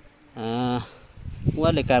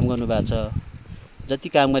उहाँले काम गर्नुभएको छ, जति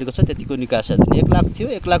काम गरेको छ त्यतिको निकासा दिने। 1 लाख थियो,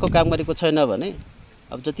 1 लाखको काम गरेको छैन भने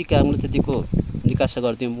अब जति काम गर्नु त्यतिको निकासा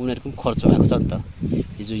गरिदिउँ। उनीहरूको पनि खर्च भएको छ नि त।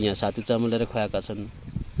 हिजो यहाँ सातु चामल लिएर खुवाएका छन्,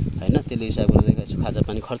 हैन त्यसले हिसाब गरेर खाजा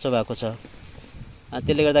पानी खर्च भएको छ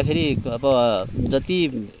त्यसले गर्दाखेरि अब जति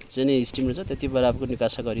चाहिँ नि स्टिमर छ त्यति बराबरको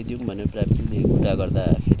निकासा गरिदिउँ भनेर प्राविधिकले कुरा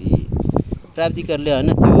गर्दाखेरि प्राविधिकहरूले हैन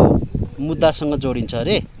त्यो मुद्दासँग जोडिन्छ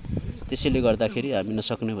अरे त्यसैले गर्दाखेरि हामी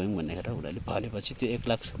नसक्ने भयौँ भनेर उनीहरूले भनेपछि त्यो 1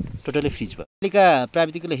 लाख टोटली फ्रिज भयो पालिका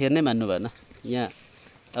प्राविधिकले हेर्नै मान्नु भएन यहाँ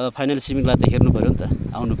अब फाइनल स्ट्रिमिङलाई त हेर्नु पर्यो नि त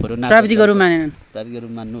आउनु पर्यो प्राविधिकहरू मानेनन् प्राविधिकहरू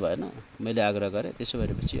मान्नु भएन मैले आग्रह गरेँ त्यसो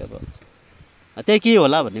भएपछि अब त्यही के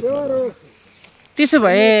होला भन्ने कुरा त्यसो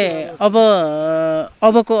भए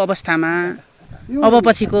अबको अवस्थामा अब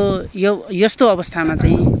पछिको यस्तो अवस्थामा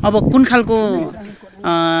चाहिँ अब कुन खालको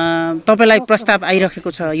तपाईलाई प्रस्ताव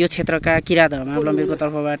आइरहेको छ यो क्षेत्रका किरा धर्मावलम्बीको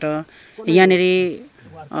तर्फबाट यहाँनिर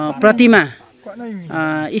प्रतिमा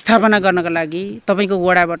स्थापना गर्नका लागि तपाईको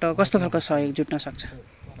वडाबाट कस्तो खालको सहयोग जुट्न सक्छ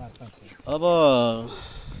अब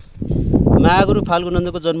महागुरु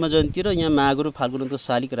फाल्गुनन्दको जन्म जयन्ती र यहाँ महागुरु फाल्गुनन्दको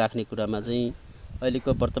शालिग राख्ने कुरामा चाहिँ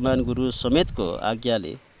अहिलेको वर्तमान गुरु समेतको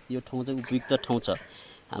आज्ञाले यो ठाउँ चाहिँ उपयुक्त ठाउँ छ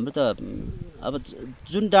हाम्रो त अब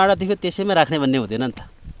जुन डाँडा देख्यो त्यसैमा राख्ने भन्ने हुँदैन नि त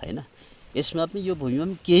हैन यसमा पनि यो भूमिमा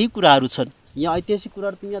पनि केही कुराहरू छन् यहाँ ऐतिहासिक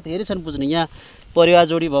कुराहरू त यहाँ धेरै छन् बुझ्ने यहाँ परिवार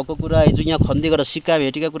जोडी भएको कुरा हिजो यहाँ खन्दै गरेर सिक्का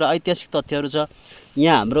भेटेका कुरा ऐतिहासिक तथ्यहरू छ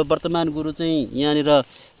यहाँ हाम्रो वर्तमान गुरु चाहिँ यहाँनिर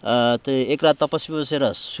त्यो एक रात तपस्या बसेर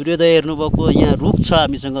सूर्योदय हेर्नुभएको यहाँ रूप छ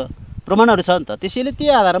हामीसँग प्रमाणहरू छ नि त त्यसैले त्यही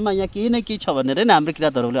आधारमा यहाँ केही न केही छ भनेर नै हाम्रो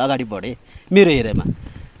किराँतहरूले अगाडि बढे मेरो हेरेमा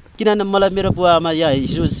किनभने मलाई मेरो बुवा आमा यहाँ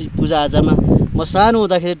हिजो पूजाआजामा म सानो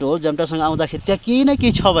हुँदाखेरि ढोल झम्टासँग आउँदाखेरि त्यहाँ केही न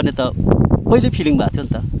केही छ भने त पहिले फिलिङ भएको थियो नि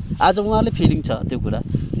त आज उहाँले फिलिङ छ त्यो कुरा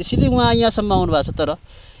त्यसैले उहाँ यहाँसम्म आउनु भएको छ तर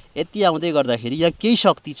यति आउँदै गर्दाखेरि यहाँ केही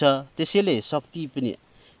शक्ति छ त्यसैले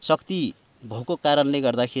शक्ति भएको कारणले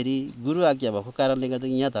गर्दाखेरि गुरु आज्ञा भएको कारणले गर्दा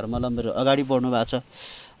यहाँ धर्मावलम्बीहरू अगाडि बढ्नु भएको छ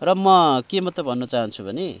र म के मात्र भन्न चाहन्छु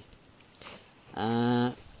भने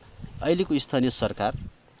अहिलेको स्थानीय सरकार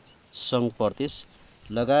सङ्घ प्रदेश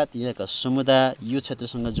लगायत यहाँका समुदाय यो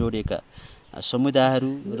क्षेत्रसँग जोडिएका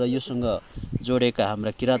समुदायहरू र योसँग जोडिएका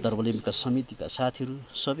हाम्रा किराँत धर्मावलम्बीका समितिका साथीहरू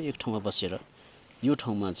सबै एक ठाउँमा बसेर यो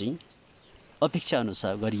ठाउँमा चाहिँ अपेक्षा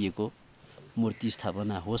अनुसार गरिएको मूर्ति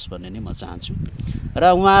स्थापना होस् भन्ने नै म चाहन्छु र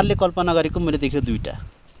उहाँहरूले कल्पना गरेको मैले देखेँ दुईटा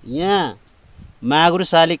यहाँ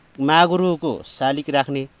महागुरुको शालिग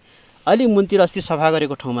राख्ने अलि मुन्तिर अस्ति सफा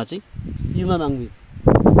गरेको ठाउँमा चाहिँ युमा माग्ने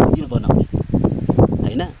मन्दिर बनाउने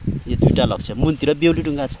हैन यो दुईटा लक्ष्य मुन्तिर बेहुली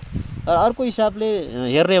ढुङ्गा छ र अर्को हिसाबले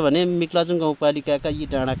हेर्ने भने मिक्लाजुङ गाउँपालिकाका यी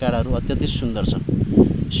डाँडाकाँडाहरू अत्यन्तै सुन्दर छन्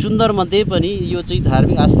सुन्दर मध्ये पनि यो चाहिँ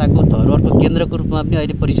धार्मिक आस्थाको धरोहरको केन्द्रको रूपमा पनि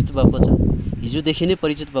अहिले परिचित भएको छ हिजोदेखि नै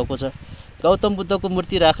परिचित भएको छ गौतम बुद्धको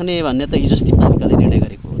मूर्ति राख्ने भन्ने त हिजोस्ती पालिकाले निर्णय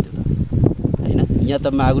गरेको हो त्यो त हैन यहाँ त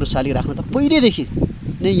महागुरु शालिग राख्न त पहिलेदेखि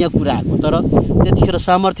नै यहाँ कुरा आएको तर त्यतिखेर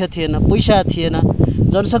सामर्थ्य थिएन पैसा थिएन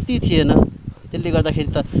जनशक्ति थिएन त्यसले गर्दाखेरि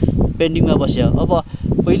त पेन्डिङमा बस्यो अब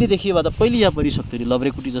पहिलेदेखि भए त पहिले यहाँ परिसक्थ्यो नि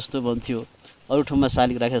लभरेकुटी जस्तो भन्थ्यो अरू ठाउँमा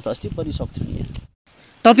शालिग राखेर त अस्ति परिसक्थ्यो नि यहाँ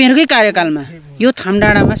तपाईहरुकै कार्यकालमा यो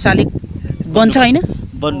थामडाँडामा शालिग बन्छ हैन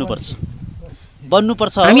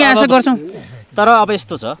बन्नुपर्छ हामी आशा गर्छौं तर अब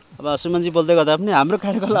यस्तो छ अब सुमनजी बोल्दै गर्दा पनि हाम्रो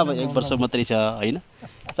कार्यकाल अब 1 वर्ष मात्रै छ हैन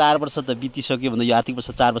 4 वर्ष त बितिसक्यो भन्दा यो आर्थिक वर्ष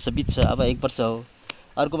 4 वर्ष बित्छ अब 1 वर्ष हो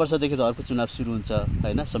अर्को वर्षदेखि त अर्को चुनाव सुरु हुन्छ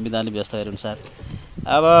हैन संविधानले व्यवस्था अनुसार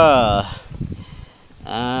अब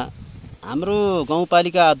हाम्रो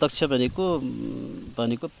गाउँपालिका अध्यक्ष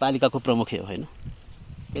भनेको पालिकाको प्रमुख हो हैन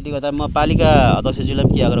त्यसले गर्दा म पालिका अध्यक्षज्यूलाई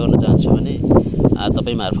के आग्रह गर्न चाहन्छु भने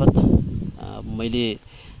तपाई मार्फत मैले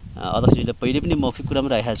अध्यक्षज्यूले पहिले पनि मौखिक कुरामा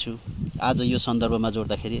राखेको छु आज यो सन्दर्भमा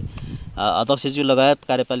जोड्दाखेरि अध्यक्षज्यू लगायत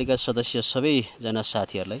कार्यपालिका सदस्य सबैजना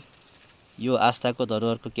साथीहरूलाई यो आस्थाको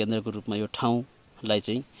धरोहरको केन्द्रको रूपमा यो ठाउँलाई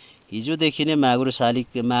चाहिँ हिजोदेखि नै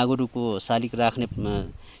महागुरुको शालिग राख्ने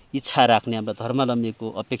इच्छा राख्ने हाम्रो धर्मावलम्बीको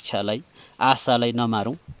अपेक्षालाई आशालाई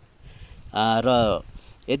नमारौँ र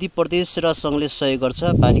यदि प्रदेश र सङ्घले सहयोग गर्छ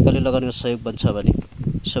पालिकाले लगाउने सहयोग बन्छ भने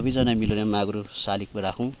सबैजना मिलेर महागुरु शालिग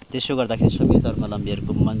राखौँ त्यसो गर्दाखेरि सबै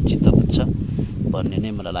धर्मावलम्बीहरूको मन चित्त बुझ्छ भन्ने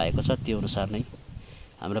नै मलाई लागेको छ त्यो अनुसार नै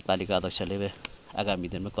हाम्रो पालिका अध्यक्षले आगामी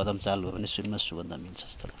दिनमा कदम चाल्नु भने सुनमा सुगन्ध मिल्छ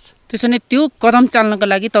जस्तो लाग्छ त्यसो भने त्यो कदम चाल्नको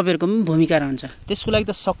लागि तपाईहरुको पनि भूमिका रहन्छ त्यसको लागि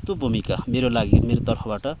त सक्दो भूमिका मेरो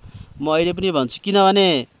तर्फबाट म अहिले पनि भन्छु किनभने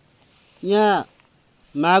यहाँ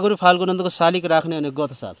महागुरु फाल्गुनन्दको शालिग राख्ने भने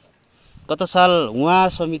गत साल उहाँ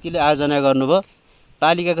समितिले आयोजना गर्नुभयो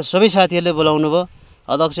पालिकाका सबै साथीहरूले बोलाउनु भयो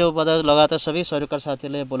अध्यक्ष उपाध्यक्ष लगातार सबै सरकार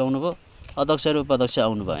साथीहरूले बोलाउनु भयो अध्यक्ष र उपाध्यक्ष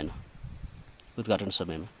आउनु भएन उद्घाटन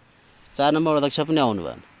समयमा 4 नम्बर अध्यक्ष पनि आउनु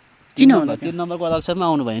भएन 3 नम्बरको अध्यक्ष पनि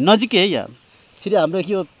आउनु भएन नजिकै है यहाँ फेरि हाम्रो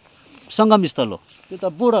यो सङ्गम स्थल हो त्यो त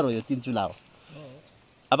बोर्डर हो यो तिनचुला हो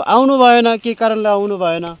अब आउनु भएन के कारणले आउनु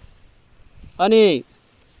भएन अनि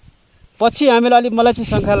पछि हामीलाई अलि मलाई चाहिँ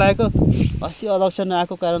शङ्का लागेको अस्ति अध्यक्ष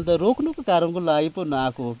नआएको कारण त रोक्नुको कारणको लागि पो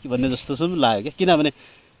नआएको हो कि भन्ने जस्तो चाहिँ लाग्यो क्या किनभने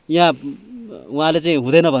यहाँ उहाँले चाहिँ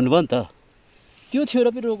हुँदैन भन्नुभयो नि त त्यो थियो र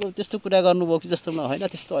पनि रोक त्यस्तो कुरा गर्नुभयो कि जस्तो मलाई होइन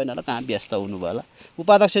त्यस्तो होइन होला कहाँ व्यस्त हुनुभयो होला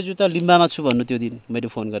उपाध्यक्षज्यू त लिम्बामा छु भन्नु त्यो दिन मैले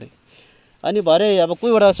फोन गरेँ अनि भरे अब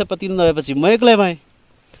कोही अध्यक्ष प्रतिनिधि नभएपछि म एक्लै भएँ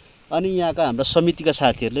अनि यहाँका हाम्रा समितिका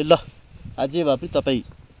साथीहरूले ल अझै भए पनि तपाईँ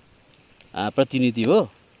प्रतिनिधि हो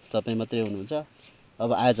तपाईँ मात्रै हुनुहुन्छ अब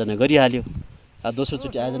आयोजना गरिहाल्यो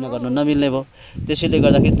दोस्रोचोटि आयोजना गर्न नमिल्ने भयो त्यसैले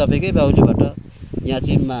गर्दाखेरि तपाईँकै बाहुलीबाट यहाँ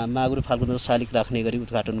चाहिँ मागुर फाल्गुनको शालिग राख्ने गरी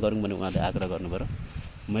उद्घाटन गरौँ भने उहाँले आग्रह गर्नुभयो र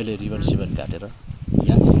मैले रिबन सिबन काटेर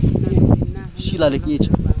यहाँ शिलाले के छ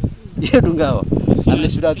यो ढुङ्गा हो हामीले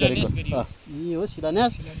सुरुवात गरेको यही हो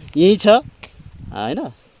शिलान्यास यही छ होइन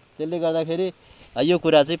त्यसले गर्दाखेरि यो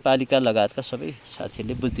कुरा चाहिँ पालिका लगायतका सबै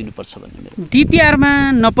साथीहरूले बुझिदिनुपर्छ भन्ने मेरो डिपिआरमा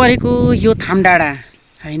नपरेको यो थामडाँडा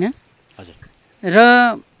होइन हजुर र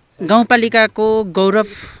गाउँपालिकाको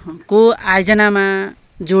गौरवको आयोजनामा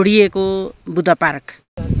जोडिएको बुद्ध पार्क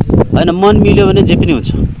होइन मन मिल्यो भने जे पनि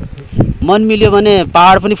हुन्छ मन मिल्यो भने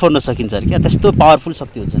पहाड पनि फोड्न सकिन्छ अरे क्या त्यस्तो पावरफुल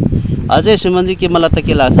शक्ति हुन्छ अझै सुमनजी के मलाई त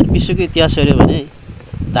के लाग्छ विश्वको इतिहास हेऱ्यो भने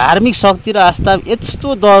धार्मिक शक्ति र आस्था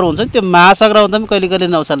यस्तो डर हुन्छ नि त्यो महासागर आउँदा पनि कहिले कहिले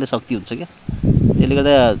नौसाले शक्ति हुन्छ क्या त्यसले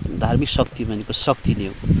गर्दा धार्मिक शक्ति भनेको शक्ति नै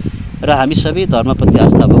हो र हामी सबै धर्मप्रति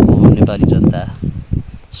आस्था भएको नेपाली जनता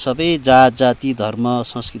सबै जात जाति धर्म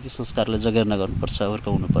संस्कृति संस्कारलाई जगेर्ना गर्नुपर्छ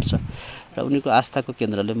हुर्काउनुपर्छ र उनीहरूको आस्थाको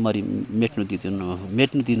केन्द्रले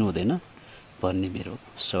मेट्नु दिनु हुँदैन भन्ने मेरो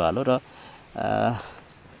सवाल हो र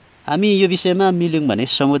हामी यो विषयमा मिल्यौँ भने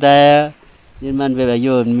समुदाय निर्माण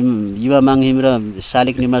यो युवा माङ्हिम र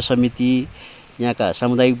शालिग निर्माण समिति यहाँका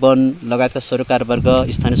सामुदायिक वन लगायतका सरकारवर्ग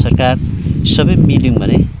स्थानीय सरकार सबै मिल्यौँ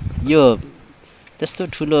भने यो त्यस्तो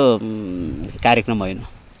ठुलो कार्यक्रम होइन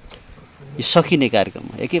यो सकिने कार्यक्रम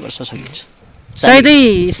हो एकै वर्ष सकिन्छ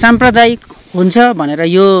सायदै साम्प्रदायिक हुन्छ भनेर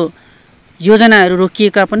यो योजनाहरू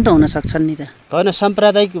रोकिएका पनि त हुन सक्छन् नि त होइन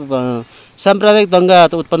साम्प्रदायिक दङ्गा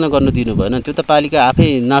त उत्पन्न गर्न दिनु भएन त्यो त पालिका आफै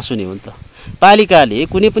नासुने हो नि त पालिकाले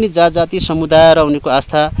कुनै पनि जात जाति समुदाय र उनीहरूको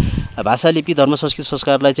आस्था भाषा लिपि धर्म संस्कृति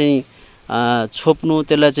संस्कारलाई चाहिँ छोप्नु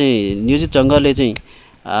त्यसलाई चाहिँ नियोजित ढङ्गले चाहिँ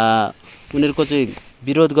उनीहरूको चाहिँ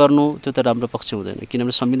विरोध गर्नु त्यो त राम्रो पक्ष हुँदैन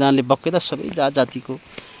किनभने संविधानले बक्कै त सबै जात जातिको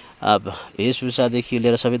वेशभूषादेखि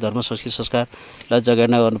लिएर सबै धर्म संस्कृति संस्कारलाई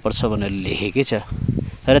जगेर्ना गर्नुपर्छ भनेर लेखेकै छ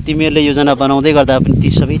र तिमीहरूले योजना बनाउँदै गर्दा पनि ती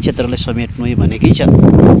सबै क्षेत्रलाई समेट्नु भनेकै छ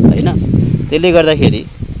होइन त्यसले गर्दाखेरि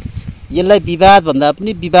यसलाई विवादभन्दा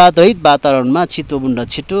पनि विवादरहित वातावरणमा छिटोभन्दा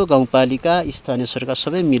छिटो गाउँपालिका स्थानीय सरकार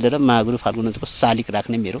सबै मिलेर मागुर फाल्गुनको शालिग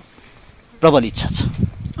राख्ने मेरो प्रबल इच्छा छ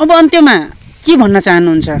अब अन्त्यमा के भन्न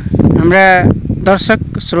चाहनुहुन्छ हाम्रा दर्शक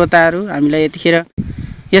श्रोताहरू हामीलाई यतिखेर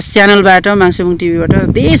यस च्यानलबाट माङ्सेबुङ टिभीबाट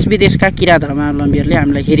देश विदेशका किरा धर्मावलम्बीहरूले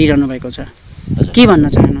हामीलाई हेरिरहनु भएको छ के भन्न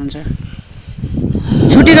चाहनुहुन्छ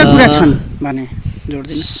छुटेका कुरा छन् भने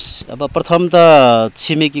जोडिदिनुहोस् अब प्रथम त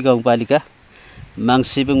छिमेकी गाउँपालिका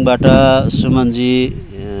माङ्सेबुङबाट सुमनजी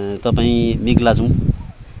तपाईँ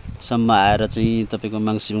मिग्लाजुङसम्म आएर चाहिँ तपाईँको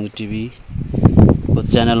माङ्सेबुङ टिभीको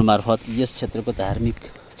च्यानल मार्फत यस क्षेत्रको धार्मिक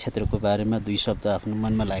क्षेत्रको बारेमा 2 शब्द आफ्नो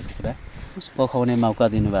मनमा लागेको कुरा पोखाउने मौका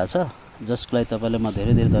दिनुभएको छ जसको लागि तपाईँलाई म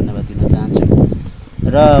धेरै धेरै धन्यवाद दिन चाहन्छु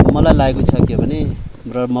र मलाई लागेको छ के भने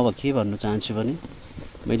र म के भन्न चाहन्छु भने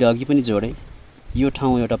मैले अघि पनि जोडेँ यो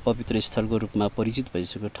ठाउँ एउटा पवित्र स्थलको रूपमा परिचित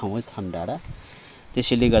भइसकेको ठाउँ हो थामडाँडा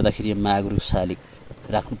त्यसैले गर्दाखेरि मागुर शालिग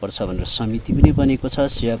राख्नुपर्छ भनेर समिति पनि बनेको छ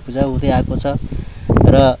सेवा पूजा हुँदै आएको छ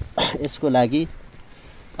र यसको लागि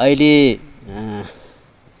अहिले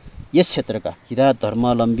यस क्षेत्रका किराँत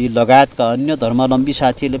धर्मावलम्बी लगायतका अन्य धर्मावलम्बी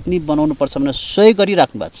साथीहरूले पनि बनाउनुपर्छ भनेर सहयोग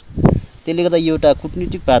गरिराख्नु भएको छ त्यसले गर्दा यो एउटा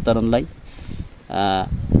कूटनीतिक वातावरणलाई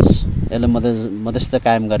यसलाई मध्यस्थता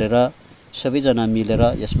कायम गरेर सबैजना मिलेर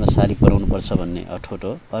यसमा शालिग बनाउनुपर्छ भन्ने अठोट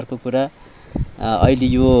हो अर्को कुरा अहिले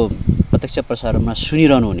यो प्रत्यक्ष प्रसारणमा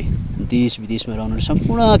सुनिरहनु हुने देश विदेशमा रहनुहुने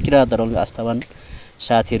सम्पूर्ण किराँत धर्म आस्थावान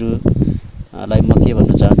साथीहरूलाई म के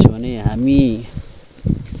भन्न चाहन्छु भने हामी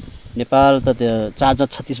नेपाल त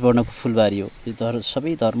 436 वर्णको फुलबारी हो यो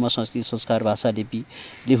सबै धर्म संस्कृति संस्कार भाषा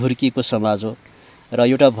लिपिले हुर्किएको समाज हो र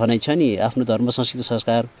एउटा भनाइ छ नि आफ्नो धर्म संस्कृति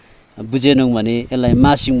संस्कार बुझेनौँ भने यसलाई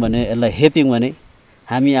मास्यौँ भने यसलाई हेप्यौँ भने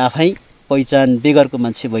हामी आफै पहिचान बेगरको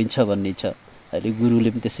मान्छे भइन्छ भन्ने छ अहिले गुरुले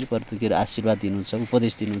पनि त्यसरी प्रतिक्रिया आशीर्वाद दिनुहुन्छ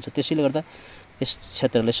उपदेश दिनुहुन्छ त्यसैले गर्दा यस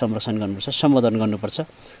क्षेत्रलाई संरक्षण गर्नुपर्छ सम्बोधन गर्नुपर्छ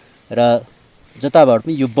र जताबाट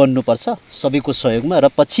पनि यो बन्नुपर्छ सबैको सहयोगमा र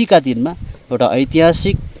पछिका दिनमा एउटा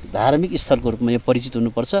ऐतिहासिक धार्मिक स्थलको रूपमा यो परिचित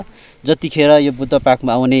हुनुपर्छ जतिखेर यो बुद्ध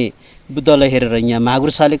पार्कमा आउने बुद्धलाई हेरेर यहाँ मागुर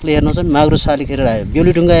शालिगले हेर्नुहुन्छ मागुर शालिग हेरेर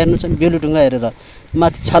बेलुढुङ्गा हेर्नुहुन्छ बेलुढुङ्गा हेरेर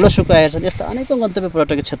माथि छालो सुक्खा हेर्छन् यस्ता अनेकौँ गन्तव्य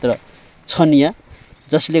पर्यटक क्षेत्र छन् यहाँ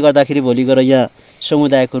जसले गर्दाखेरि भोलि गएर यहाँ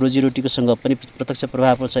समुदायको रोजीरोटीकोसँग पनि प्रत्यक्ष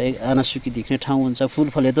प्रभाव पर्छ। आनासुकी देख्ने ठाउँ हुन्छ,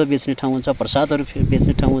 फुलफलेदो बेच्ने ठाउँ हुन्छ, प्रसादहरू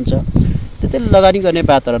बेच्ने ठाउँ हुन्छ। त्यसले लगानी गर्ने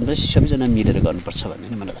वातावरण पनि सबैजना मिलेर गर्नुपर्छ भन्ने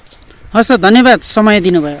नै मलाई लाग्छ। हस् त, धन्यवाद समय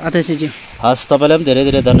दिनुभयो अध्यक्षज्यू। हस्, तपाईँलाई पनि धेरै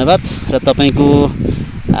धेरै धन्यवाद र तपाईँको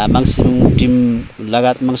माङ्सेबुङ टिम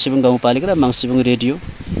लगायत माङ्सेबुङ गाउँपालिका र माङ्सेबुङ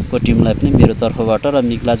रेडियोको टिमलाई पनि मेरो तर्फबाट र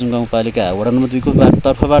मिग्लाजुङ गाउँपालिका वडा नम्बर 2 को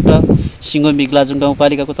तर्फबाट, सिङ्गो मिग्लाजुङ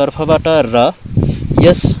गाउँपालिकाको तर्फबाट र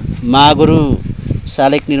यस महागुरु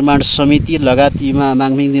सालेक निर्माण समिति लगायत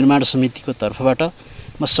माङमिङ निर्माण समितिको तर्फबाट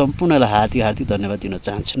म सम्पूर्णलाई हार्दिक धन्यवाद दिन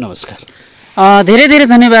चाहन्छु। नमस्कार। धेरै धेरै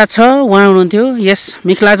धन्यवाद छ। उहाँ हुनुहुन्थ्यो यस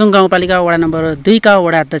मिग्लाजुङ गाउँपालिका वडा नम्बर 2 का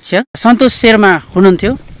वडा अध्यक्ष सन्तोष शेर्मा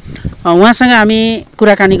हुनुहुन्थ्यो। उहाँसँग हामी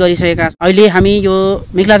कुराकानी गरिसकेका छौँ। अहिले हामी यो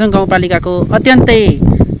मिग्लाजुङ गाउँपालिकाको अत्यन्तै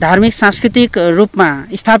धार्मिक सांस्कृतिक रूपमा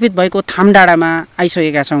स्थापित भएको थामडाँडामा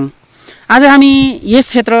आइसकेका छौँ। आज हामी यस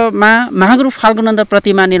क्षेत्रमा महागुरु फाल्गुनन्द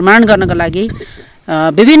प्रतिमा निर्माण गर्नका लागि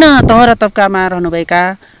विभिन्न तह र तबकामा रहनुभएका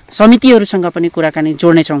समितिहरूसँग पनि कुराकानी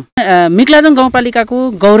जोड्नेछौँ। मिग्लाजुङ गाउँपालिकाको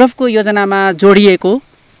गौरवको योजनामा जोडिएको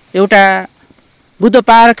एउटा बुद्ध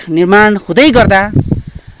पार्क निर्माण हुँदै गर्दा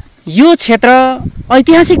यो क्षेत्र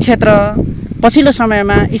ऐतिहासिक क्षेत्र पछिल्लो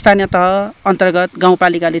समयमा स्थानीय तह अन्तर्गत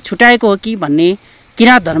गाउँपालिकाले छुट्याएको हो कि भन्ने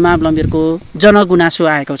किराँत धर्मावलम्बीहरूको जनगुनासो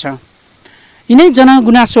आएको छ। यिनै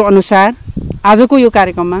जनगुनासो अनुसार आजको यो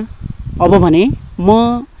कार्यक्रममा अब भने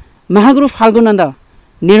म महागुरु फाल्गुनन्द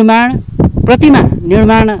प्रतिमा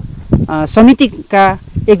निर्माण समितिका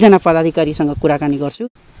एकजना पदाधिकारीसँग कुराकानी गर्छु।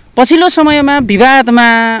 पछिल्लो समयमा विवादमा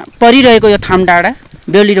परिरहेको यो थामडाँडा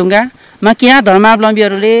बेहुलीढुङ्गामा किराँत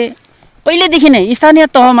धर्मावलम्बीहरूले पहिलेदेखि नै स्थानीय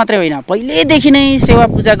तह मात्रै होइन, पहिलेदेखि नै सेवा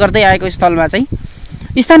पूजा गर्दै आएको स्थलमा चाहिँ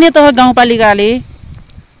स्थानीय तह गाउँपालिकाले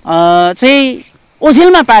चाहिँ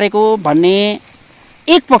ओझेलमा पारेको भन्ने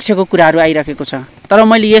एक पक्षको कुराहरू आइरहेको छ। तर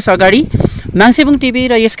मैले यस अगाडि माङ्सेबुङ टिभी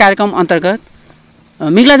र यस कार्यक्रम अन्तर्गत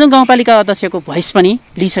मिग्लाजुङ गाउँपालिका अध्यक्षको भोइस पनि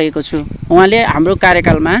लिइसकेको छु। उहाँले हाम्रो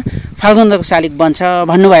कार्यकालमा फाल्गुनन्दको शालिग बन्छ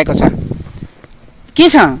भन्नुभएको छ। के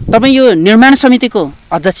छ तपाईँ यो निर्माण समितिको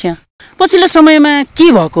अध्यक्ष, पछिल्लो समयमा के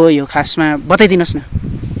भएको हो यो खासमा बताइदिनुहोस् न।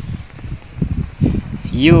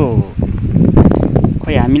 यो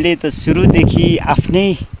खोइ हामीले त सुरुदेखि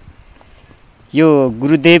आफ्नै यो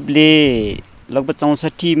गुरुदेवले लगभग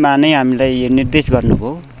 64 नै हामीलाई यो निर्देश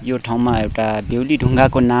गर्नुभयो, यो ठाउँमा एउटा बेहुली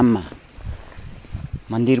ढुङ्गाको नाममा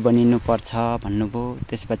मन्दिर बनिनुपर्छ भन्नुभयो।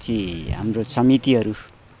 त्यसपछि हाम्रो समितिहरू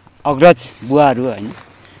अग्रज बुवाहरू होइन,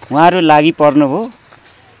 उहाँहरू लागि पर्नुभयो,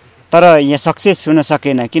 तर यहाँ सक्सेस हुन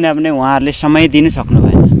सकेन किनभने उहाँहरूले समय दिनु सक्नु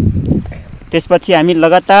भएन। त्यसपछि हामी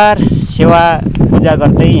लगातार सेवा पूजा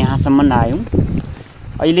गर्दै यहाँसम्म आयौँ।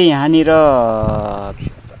 अहिले यहाँनिर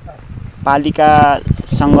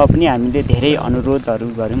पालिकासँग पनि हामीले धेरै अनुरोधहरू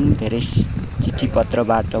गऱ्यौँ, धेरै चिठी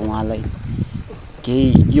पत्रबाट उहाँलाई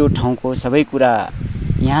केही यो ठाउँको सबै कुरा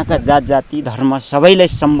यहाँका जात जाति धर्म सबैलाई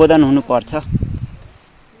सम्बोधन हुनुपर्छ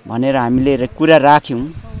भनेर हामीले कुरा राख्यौँ।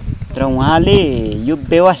 तर उहाँले यो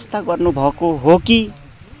व्यवस्था गर्नुभएको हो कि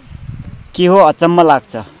के हो अचम्म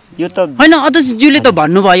लाग्छ। यो त होइन, अध्यक्षज्यूले त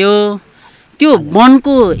भन्नुभयो त्यो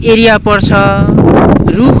वनको एरिया पर्छ,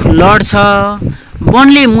 रुख लड्छ,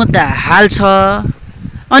 वनले मुद्दा हाल्छ,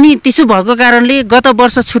 अनि त्यसो भएको कारणले गत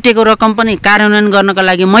वर्ष छुटेको रकम पनि कार्यान्वयन गर्नका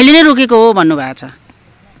लागि मैले नै रोकेको हो भन्नुभएको छ।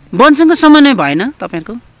 वनसँग समन्वय भएन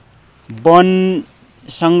तपाईँहरूको?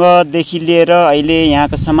 वनसँगदेखि लिएर अहिले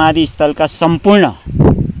यहाँको समाधिस्थलका सम्पूर्ण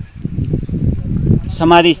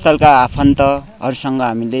समाधिस्थलका आफन्तहरूसँग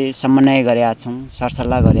हामीले समन्वय गरेका छौँ,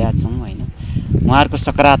 सरसल्लाह गरेका छौँ होइन। उहाँहरूको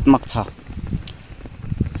सकारात्मक छ।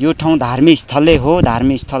 यो ठाउँ धार्मिक स्थलै हो,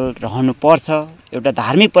 धार्मिक स्थल रहनुपर्छ, एउटा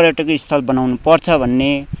धार्मिक पर्यटकीय स्थल बनाउनु पर्छ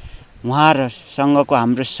भन्ने उहाँहरूसँगको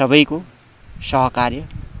हाम्रो सबैको सहकार्य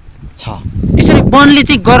छ। त्यसरी वनले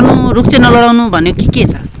चाहिँ गर्नु, रुख चाहिँ नलडाउनु भन्ने के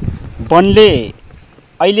छ? वनले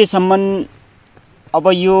अहिलेसम्म अब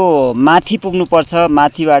यो माथि पुग्नुपर्छ,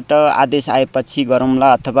 माथिबाट आदेश आएपछि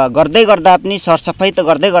गरौँला अथवा गर्दै गर्दा पनि सरसफाइ त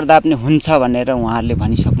गर्दै गर्दा पनि हुन्छ भनेर उहाँहरूले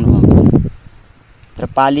भनिसक्नु भएको छ। तर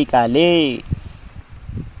पालिकाले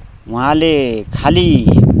उहाँले खालि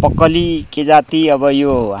पक्कली के जाति अब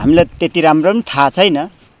यो हामीलाई त्यति राम्रो पनि थाहा छैन,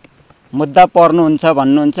 मुद्दा पर्नुहुन्छ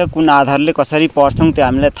भन्नुहुन्छ, कुन आधारले कसरी पर्छौँ त्यो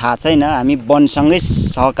हामीलाई थाहा छैन। हामी वनसँगै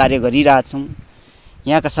सहकार्य गरिरहेछौँ।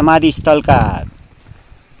 यहाँका समाधिस्थलका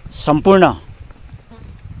सम्पूर्ण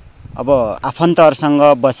अब आफन्तहरूसँग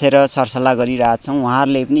बसेर सरसल्लाह गरिरहेछौँ।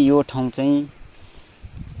 उहाँहरूले पनि यो ठाउँ चाहिँ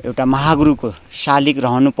एउटा महागुरुको शालिग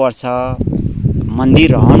रहनुपर्छ,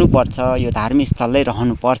 मन्दिर रहनुपर्छ, यो धार्मिक स्थलै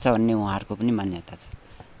रहनुपर्छ भन्ने उहाँहरूको पनि मान्यता छ।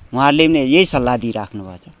 उहाँहरूले पनि यही सल्लाह दिइराख्नु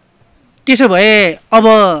भएको छ। त्यसो भए अब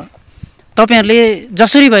तपाईँहरूले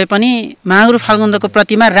जसरी भए पनि महागुरु फाल्गुनन्दको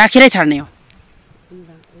प्रतिमा राखेरै छाड्ने हो?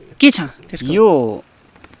 के छ त्यसको? यो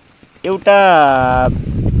एउटा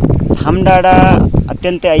थामडाँडा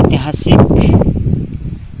अत्यन्तै ऐतिहासिक,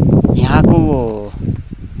 यहाँको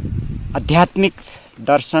आध्यात्मिक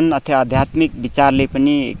दर्शन अथवा आध्यात्मिक विचारले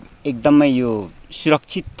पनि एकदमै यो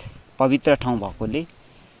सुरक्षित पवित्र ठाउँ भएकोले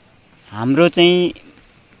हाम्रो चाहिँ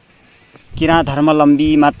किराँत धर्मावलम्बी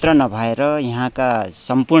मात्र नभएर यहाँका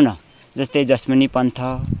सम्पूर्ण जस्तै जसमनी पन्थ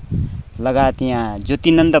लगायत यहाँ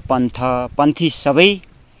ज्योतिनन्द पन्थी सबै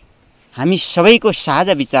हामी सबैको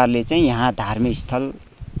साझा विचारले चाहिँ यहाँ धार्मिक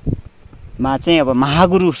स्थलमा चाहिँ अब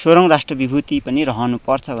महागुरु 16औं राष्ट्र विभूति पनि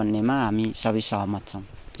रहनुपर्छ भन्नेमा हामी सबै सहमत छौँ।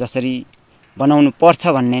 जसरी बनाउनु पर्छ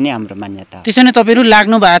भन्ने नै हाम्रो मान्यता हो। त्यसो भने तपाईँहरू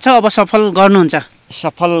लाग्नु भएको छ, अब सफल गर्नुहुन्छ?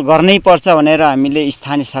 सफल गर्नै पर्छ भनेर हामीले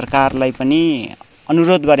स्थानीय सरकारलाई पनि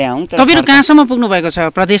अनुरोध गरे हौँ। तपाईँहरू कहाँसम्म पुग्नु भएको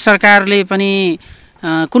छ? प्रदेश सरकारले पनि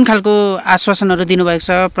कुन खालको आश्वासनहरू दिनुभएको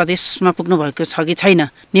छ? प्रदेशमा पुग्नु भएको छ कि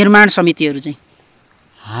छैन निर्माण समितिहरू चाहिँ?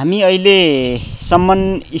 हामी अहिलेसम्म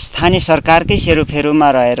स्थानीय सरकारकै सेरोफेरोमा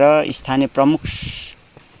रहेर स्थानीय प्रमुख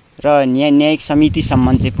र न्यायिक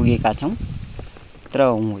समितिसम्म चाहिँ पुगेका छौँ। तर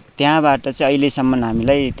त्यहाँबाट चाहिँ अहिलेसम्म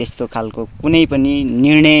हामीलाई त्यस्तो खालको कुनै पनि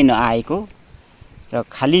निर्णय नआएको र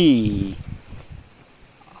खालि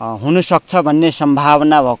हुनसक्छ भन्ने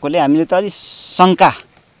सम्भावना भएकोले हामीले त अलिक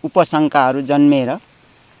उपशङ्काहरू जन्मेर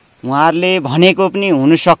उहाँहरूले भनेको पनि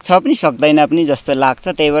हुनसक्छ पनि सक्दैन पनि जस्तो लाग्छ।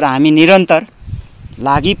 त्यही भएर हामी निरन्तर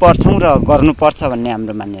लागि पर्छौँ र गर्नुपर्छ भन्ने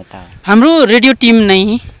हाम्रो मान्यता हो। हाम्रो रेडियो टिम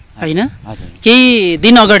नै होइन, केही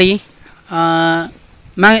दिन अगाडि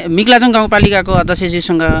मिक्लाजुङ गाउँपालिकाको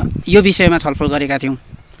अध्यक्षज्यूसँग यो विषयमा छलफल गरेका थियौँ।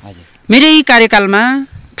 मेरै कार्यकालमा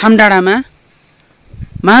थामडाँडामा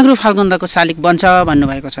महागुरु फाल्गुन्दको शालिग बन्छ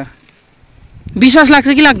भन्नुभएको छ। विश्वास लाग्छ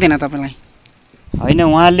कि लाग्दैन तपाईँलाई? होइन,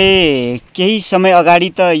 उहाँले केही समय अगाडि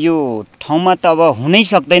त यो ठाउँमा त अब हुनै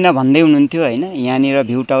सक्दैन भन्दै हुनुहुन्थ्यो होइन। यहाँनिर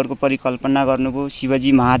भ्यू टावरको परिकल्पना गर्नुभयो,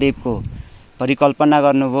 शिवजी महादेवको परिकल्पना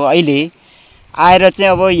गर्नुभयो, अहिले आएर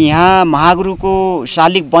चाहिँ अब यहाँ महागुरुको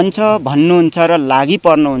शालिग बन्छ भन्नुहुन्छ र लागि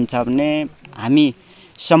पर्नुहुन्छ भने हामी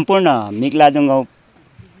सम्पूर्ण मिक्लाजुङ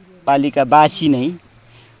गाउँपालिकावासी नै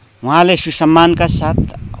उहाँलाई सुसम्मानका साथ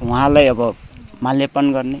उहाँलाई अब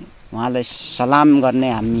माल्यार्पण गर्ने, उहाँलाई सलाम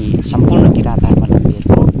गर्ने हामी सम्पूर्ण किराँत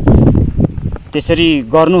धर्मावलम्बीहरूको त्यसरी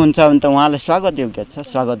गर्नुहुन्छ भने त उहाँलाई स्वागत योग्य छ,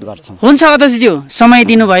 स्वागत गर्छौँ। हुन्छ अध्यक्षज्यू, समय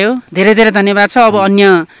दिनुभयो, धेरै धेरै धन्यवाद छ। अब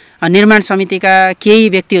अन्य निर्माण समितिका केही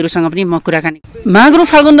व्यक्तिहरूसँग पनि म कुराकानी। महागुरु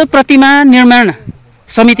फाल्गुन्द प्रतिमा निर्माण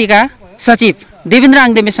समितिका सचिव देवेन्द्र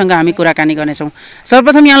आङदेमेसँग हामी कुराकानी गर्नेछौँ।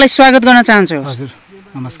 सर्वप्रथम यहाँलाई स्वागत गर्न चाहन्छु। हजुर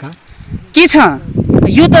नमस्कार। के छ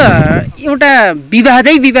यो त एउटा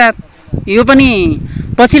विवादै विवाद, यो पनि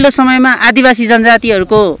पछिल्लो समयमा आदिवासी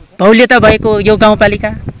जनजातिहरूको बाहुल्यता भएको यो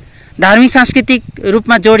गाउँपालिका, धार्मिक सांस्कृतिक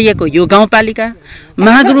रूपमा जोडिएको यो गाउँपालिका,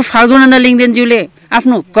 महागुरु फाल्गुनन्द लिङदेनज्यूले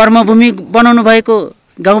आफ्नो कर्मभूमि बनाउनु भएको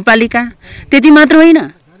गाउँपालिका, त्यति मात्र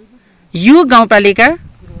होइन यो गाउँपालिका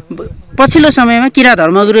पछिल्लो समयमा किरा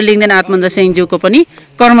धर्मगुरु लिङदेन आत्मानन्द सिंहज्यूको पनि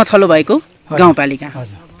कर्मथलो भएको गाउँपालिका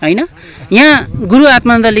होइन। यहाँ गुरु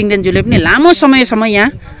आत्मानन्द लिङदेनज्यूले पनि लामो समयसम्म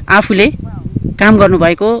यहाँ आफूले काम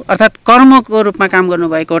गर्नुभएको अर्थात् कर्मको रूपमा काम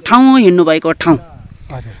गर्नुभएको ठाउँ, हिँड्नुभएको ठाउँ।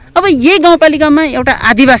 अब यही गाउँपालिकामा एउटा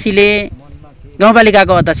आदिवासीले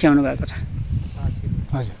गाउँपालिकाको अध्यक्ष हुनुभएको छ।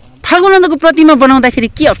 फाल्गुनन्दको प्रतिमा बनाउँदाखेरि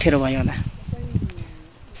के अप्ठ्यारो भयो होला?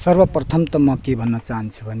 सर्वप्रथम त म के भन्न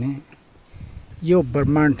चाहन्छु भने यो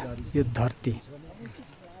ब्रह्माण्ड, यो धरती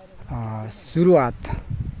सुरुवात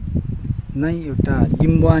नै एउटा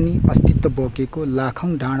लिम्बुवानी अस्तित्व बोकेको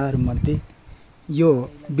लाखौँ डाँडाहरूमध्ये यो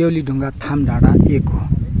बेहुलीढुङ्गा थाम डाँडा एक हो।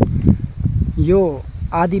 यो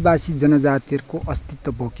आदिवासी जनजातिहरूको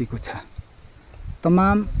अस्तित्व बोकेको छ।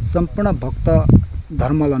 तमाम सम्पूर्ण भक्त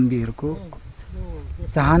धर्मावलम्बीहरूको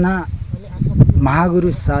चाहना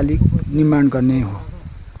महागुरु शालिग निर्माण गर्ने हो।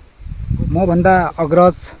 मभन्दा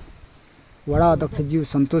अग्रज वडा अध्यक्षज्यू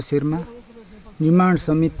सन्तोष शर्मा, निर्माण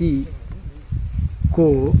समितिको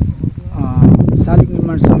शालिग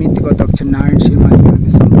निर्माण समितिको अध्यक्ष नारायण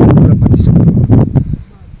शर्माजीहरूले सम्पूर्ण कुरा भनिसक्नु।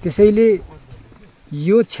 त्यसैले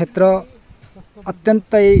यो क्षेत्र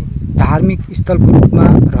अत्यन्तै धार्मिक स्थलको रूपमा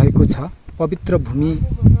रहेको छ, पवित्र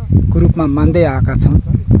भूमिको रूपमा मान्दै आएका छौँ।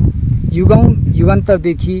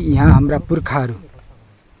 युगान्तरदेखि यहाँ हाम्रा पुर्खाहरू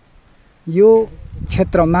यो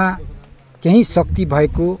क्षेत्रमा केही शक्ति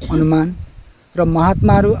भएको अनुमान र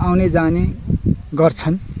महात्माहरू आउने जाने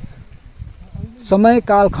गर्छन्। समय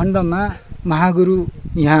कालखण्डमा महागुरु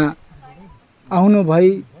यहाँ आउनुभई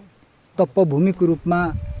तपभूमिको रूपमा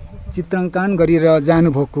चित्राङ्कन गरेर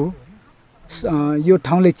जानुभएको, यो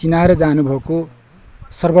ठाउँले चिनाएर जानुभएको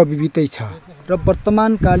सर्वविदितै छ। र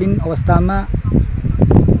वर्तमानकालीन अवस्थामा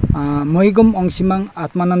मैगम अङ्सिमाङ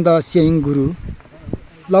आत्मानन्द सिंह गुरु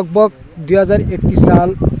लगभग 2031 साल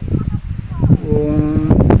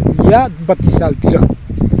या 32 सालतिर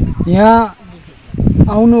यहाँ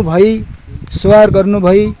आउनुभई सवार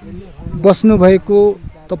गर्नुभई बस्नुभएको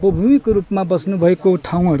तपोभूमिको रूपमा बस्नुभएको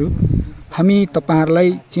ठाउँहरू हामी तपाईहरुलाई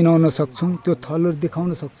चिनाउन सक्छौं, त्यो थलहरु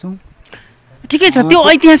देखाउन सक्छौं। ठिकै छ, त्यो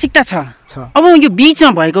ऐतिहासिकता छ। अब यो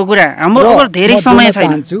बीचमा भएको कुरा हाम्रो अब धेरै समय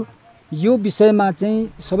छैन। यो विषयमा चाहिँ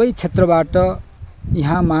सबै क्षेत्रबाट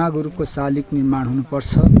यहाँ महागुरुको शालिग निर्माण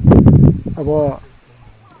हुनुपर्छ। अब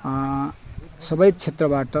सबै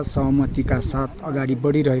क्षेत्रबाट सहमतिका साथ अगाडि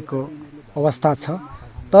बढिरहेको अवस्था छ।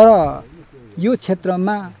 तर यो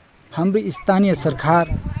क्षेत्रमा हाम्रो स्थानीय सरकार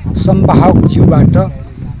संवाहकज्यूबाट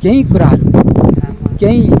केही कुराहरू,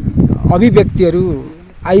 केही अभिव्यक्तिहरू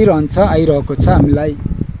आइरहेको छ, हामीलाई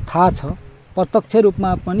थाहा छ। प्रत्यक्ष रूपमा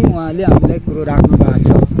पनि उहाँले हामीलाई कुरो राख्नु भएको छ।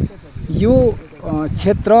 यो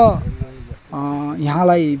क्षेत्र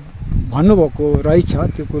यहाँलाई भन्नुभएको रहेछ,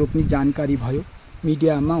 त्यो कुरो पनि जानकारी भयो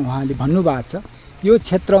मिडियामा, उहाँले भन्नुभएको छ यो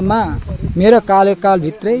क्षेत्रमा मेरो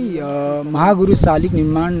कार्यकालभित्रै महागुरु शालिग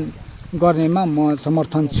निर्माण गर्नेमा म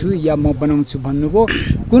समर्थन छु या म बनाउँछु भन्नुभयो।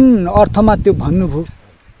 कुन अर्थमा त्यो भन्नुभयो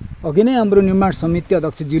अघि नै हाम्रो निर्माण समिति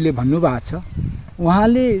अध्यक्षज्यूले भन्नुभएको छ।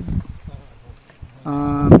 उहाँले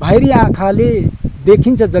बाहिरी आँखाले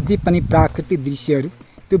देखिन्छ जति पनि प्राकृतिक दृश्यहरू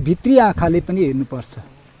त्यो भित्री आँखाले पनि हेर्नुपर्छ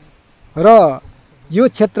र यो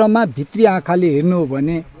क्षेत्रमा भित्री आँखाले हेर्नु हो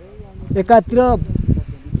भने एकातिर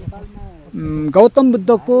गौतम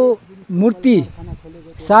बुद्धको मूर्ति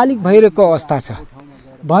शालिग भइरहेको अवस्था छ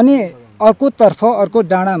भने अर्कोतर्फ अर्को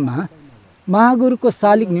डाँडामा महागुरुको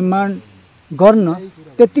शालिग निर्माण गर्न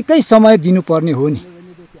त्यतिकै समय दिनुपर्ने हो नि,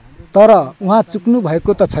 तर उहाँ चुक्नु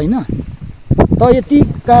भएको त छैन। त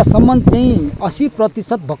यतिकासम्म चाहिँ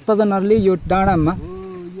 80% भक्तजनहरूले यो डाँडामा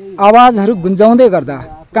आवाजहरू गुन्जाउँदै गर्दा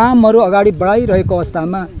कामहरू अगाडि बढाइरहेको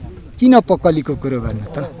अवस्थामा किन पक्कलीको कुरो गर्नु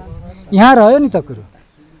त? यहाँ रह्यो नि त कुरो।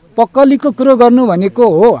 पक्कलीको कुरो गर्नु भनेको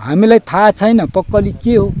हो हामीलाई थाहा छैन पक्कली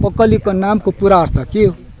के हो, पक्कलीको नामको पुरा अर्थ के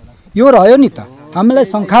हो, यो रह्यो नि त। हामीलाई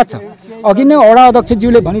शङ्का छ। अघि नै वडा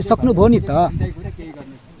अध्यक्षज्यूले भनिसक्नुभयो नि त।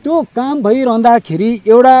 त्यो काम भइरहँदाखेरि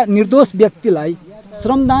एउटा निर्दोष व्यक्तिलाई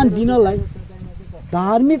श्रमदान दिनलाई,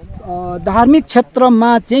 धार्मिक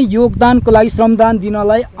क्षेत्रमा चाहिँ योगदानको लागि श्रमदान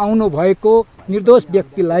दिनलाई आउनु भएको निर्दोष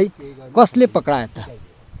व्यक्तिलाई कसले पक्रायो त?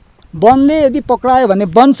 वनले यदि पक्रायो भने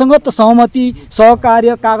वनसँग त सहमति,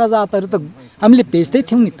 सहकार्य, कागजातहरू त हामीले पेश्दै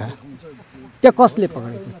थियौँ नि त। त्यो कसले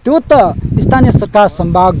पक्रायो? त्यो त स्थानीय सरकार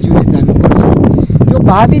संभागज्यूले जान्नुपर्छ। त्यो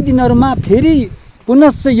भावी दिनहरूमा फेरि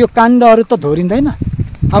पुनश्च यो काण्डहरू त दोहोरिँदैन।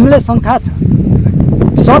 हामीलाई शङ्का छ।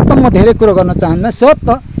 सत त म धेरै कुरो गर्न चाहन्न। सत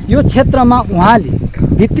त यो क्षेत्रमा उहाँले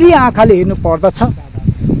भित्री आँखाले हेर्नु पर्दछ,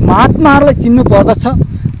 महात्माहरूलाई चिन्नु पर्दछ।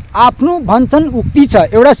 आफ्नो भन्छन् उक्ति छ,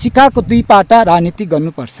 एउटा सिक्काको दुई पाटा राजनीति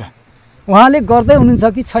गर्नुपर्छ। उहाँले गर्दै हुनुहुन्छ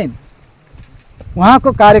कि छैन?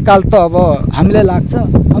 उहाँको कार्यकाल त अब हामीलाई लाग्छ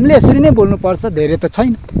हामीले यसरी नै बोल्नुपर्छ, धेरै त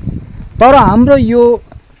छैन। तर हाम्रो यो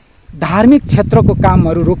धार्मिक क्षेत्रको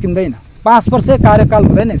कामहरू रोकिँदैन। 5 वर्ष कार्यकाल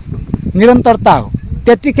हुँदैन, यसको निरन्तरता हो।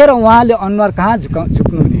 त्यतिखेर उहाँले अनुहार कहाँ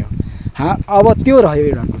झुक्नुहुने हो? अब त्यो रह्यो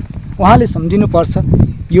एउटा। उहाँले सम्झिनुपर्छ।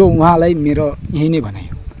 यो उहाँलाई मेरो यही नै भनाइ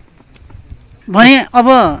हो। भने अब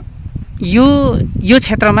यो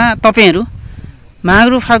क्षेत्रमा तपाईहरू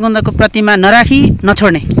महागुरु फाल्गुन्दको प्रतिमा नराखी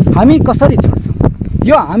नछोड्ने? हामी कसरी छोड्छौँ?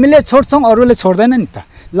 यो हामीले छोड्छौँ, अरूले छोड्दैन नि त।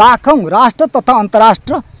 लाखौँ राष्ट्र तथा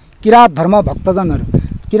अन्तर्राष्ट्र किराँत धर्म भक्तजनहरू,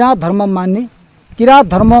 किराँत धर्म मान्ने, किराँत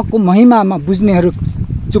धर्मको महिमामा बुझ्नेहरू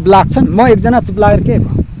चुप लाग्छन्। म एकजना चुप लागेर के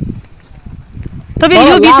भयो?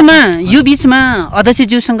 तपाईँ यो बीचमा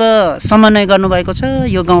अध्यक्षज्यूसँग समन्वय गर्नुभएको छ?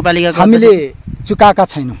 यो गाउँपालिकाको हामीले चुकाएका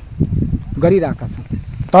छैनौँ, गरिरहेका छौँ।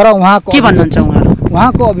 तर उहाँको के भन्नुहुन्छ?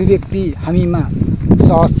 उहाँको अभिव्यक्ति हामीमा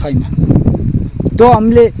सहज छैन। त्यो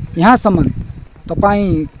हामीले यहाँसम्म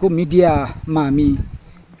तपाईँको मिडियामा हामी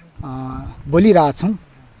बोलिरहेछौँ।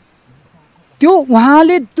 त्यो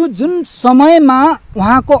उहाँले त्यो जुन समयमा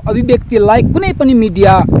उहाँको अभिव्यक्तिलाई कुनै पनि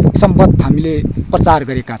मिडिया सम्बद्ध हामीले प्रचार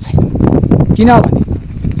गरेका छैनौँ। किनभने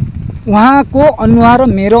उहाँको अनुहार र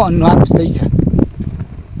मेरो अनुहार उस्तै छ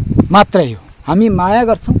मात्रै हो। हामी माया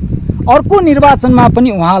गर्छौँ। अर्को निर्वाचनमा पनि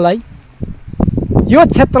उहाँलाई यो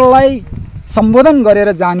क्षेत्रलाई सम्बोधन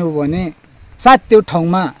गरेर जानु भने सायद त्यो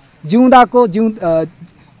ठाउँमा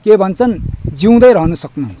के भन्छन् जिउँदै रहन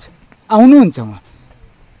सक्नुहुन्छ, आउनुहुन्छ उहाँ।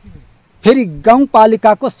 फेरि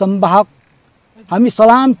गाउँपालिकाको संवाहक हामी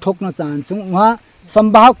सलाम ठोक्न चाहन्छौँ। उहाँ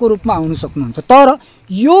संवाहकको रूपमा आउनु सक्नुहुन्छ। तर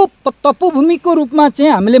यो तपोभूमिको रूपमा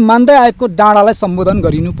चाहिँ हामीले मान्दै आएको डाँडालाई सम्बोधन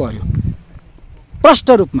गरिनु पर्यो प्रष्ट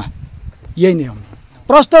रूपमा। यही नै हो।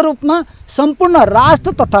 प्रष्ट रूपमा सम्पूर्ण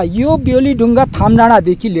राष्ट्र तथा यो बेलीढुङ्गा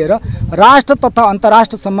थामडाँडादेखि लिएर राष्ट्र तथा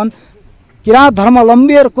अन्तर्राष्ट्रसम्म किराँत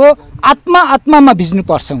धर्मावलम्बीहरूको आत्मामा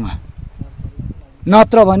भिज्नुपर्छ उहाँ।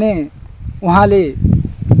 नत्र भने उहाँले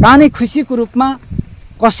कानै खुसीको रूपमा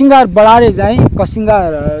कसिङ्गार बढारे चाहिँ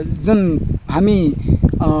कसिङ्गार जुन हामी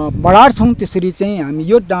बढार्छौँ त्यसरी चाहिँ हामी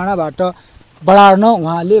यो डाँडाबाट बढार्न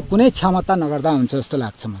उहाँले कुनै क्षमता नगर्दा हुन्छ जस्तो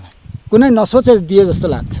लाग्छ मलाई, कुनै नसोचे दिए जस्तो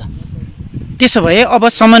लाग्छ। त्यसो भए अब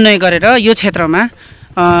समन्वय गरेर यो क्षेत्रमा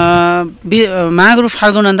महागुरु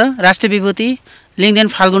फाल्गुनन्द राष्ट्रिय विभूति लिङ्गदेन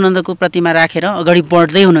फाल्गुनन्दको प्रतिमा राखेर अगाडि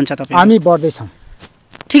बढ्दै हुनुहुन्छ तपाईँ? हामी बढ्दैछौँ।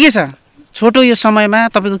 ठिकै छ, छोटो यो समयमा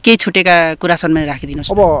तपाईँको केही छुटेका कुरा छन् भने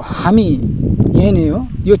राखिदिनुहोस्। अब हामी यही नै हो,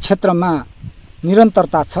 यो क्षेत्रमा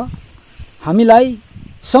निरन्तरता छ। हामीलाई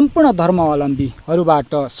सम्पूर्ण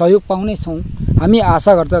धर्मावलम्बीहरूबाट सहयोग पाउनेछौँ, हामी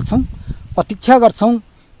आशा गर्दछौँ, प्रतीक्षा गर्छौँ।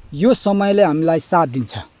 यो समयले हामीलाई साथ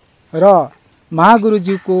दिन्छ र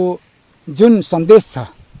महागुरुज्यूको जुन सन्देश छ,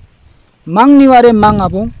 माङ निवारे माङ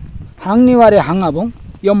आबौँ, हाङ निवारे हाङ आबौँ,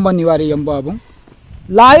 यम्ब निवारे यम्ब आबौँ,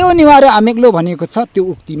 लायो निवारे आमेग्लो भनेको छ, त्यो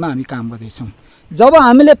उक्तिमा हामी काम गर्दैछौँ। जब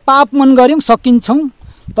हामीले पाप मन गऱ्यौँ सकिन्छौँ,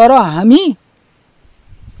 तर हामी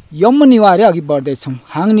यम्ब निवारे अघि बढ्दैछौँ,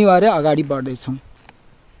 हाङ निवारे अगाडि बढ्दैछौँ।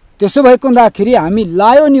 त्यसो भएको हुँदाखेरि हामी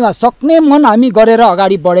लायो निवार सक्ने मन हामी गरेर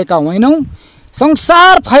अगाडि बढेका होइनौँ।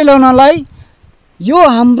 संसार फैलाउनलाई यो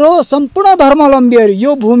हाम्रो सम्पूर्ण धर्मावलम्बीहरू,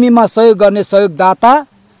 यो भूमिमा सहयोग गर्ने सहयोगदाता,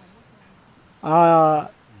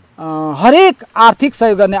 हरेक आर्थिक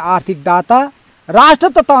सहयोग गर्ने आर्थिक दाता, राष्ट्र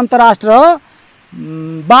तथा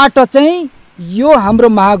अन्तर्राष्ट्रबाट चाहिँ यो हाम्रो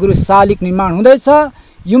महागुरु शालिग निर्माण हुँदैछ,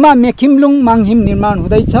 युमा मेखिमलुङ माङहिम निर्माण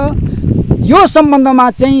हुँदैछ। यो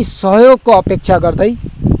सम्बन्धमा चाहिँ सहयोगको अपेक्षा गर्दै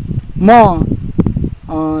म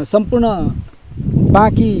सम्पूर्ण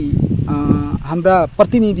बाँकी हाम्रा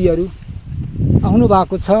प्रतिनिधिहरू आउनु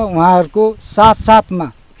भएको छ, उहाँहरूको साथसाथमा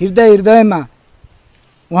हृदयमा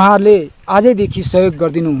उहाँहरूले आजैदेखि सहयोग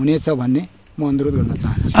गरिदिनु हुनेछ भन्ने म अनुरोध गर्न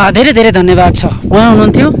चाहन्छु। धेरै धेरै धन्यवाद छ। उहाँ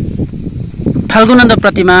हुनुहुन्थ्यो फाल्गुनन्द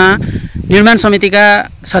प्रतिमा निर्माण समितिका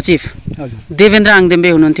सचिव देवेन्द्र आङदेम्बे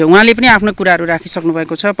हुनुहुन्थ्यो। उहाँले पनि आफ्नो कुराहरू राखिसक्नु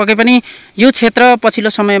भएको छ। पक्कै पनि यो क्षेत्र पछिल्लो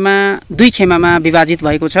समयमा दुई खेमामा विभाजित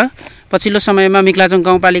भएको छ। पछिल्लो समयमा मिक्लाजुङ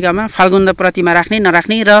गाउँपालिकामा फाल्गुनन्द प्रतिमा राख्ने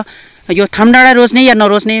नराख्ने र यो थामडाँडा रोज्ने या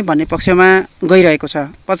नरोज्ने भन्ने पक्षमा गइरहेको छ।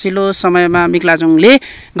 पछिल्लो समयमा मिक्लाजुङले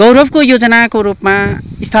गौरवको योजनाको रूपमा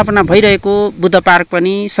स्थापना भइरहेको बुद्ध पार्क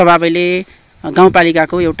पनि सभाबैले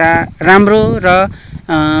गाउँपालिकाको एउटा राम्रो र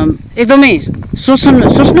एकदमै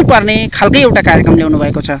सोच्नुपर्ने खालकै एउटा कार्यक्रम ल्याउनु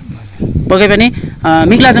भएको छ। पक्कै पनि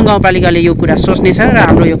मिक्लाजुङ गाउँपालिकाले यो कुरा सोच्नेछ र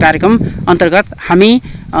हाम्रो यो कार्यक्रम अन्तर्गत हामी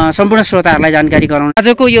सम्पूर्ण श्रोताहरूलाई जानकारी गराउँ।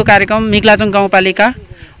 आजको यो कार्यक्रम मिक्लाजुङ गाउँपालिका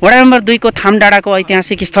वडा नम्बर 2 को थामडाँडाको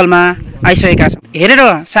ऐतिहासिक स्थलमा आइसकेका छौँ।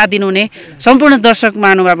 हेरेर साथ दिनुहुने सम्पूर्ण दर्शक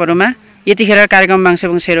महानुभावहरूमा यतिखेर कार्यक्रम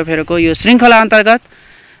माङ्सेबुङ सेरोफेरोको यो श्रृङ्खला अन्तर्गत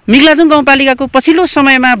मिक्लाजुङ गाउँपालिकाको पछिल्लो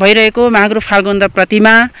समयमा भइरहेको महागुरु फाल्गुनन्द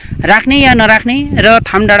प्रतिमा राख्ने या नराख्ने र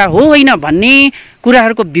थामडाँडा हो होइन भन्ने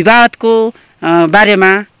कुराहरूको विवादको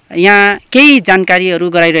बारेमा यहाँ केही जानकारीहरू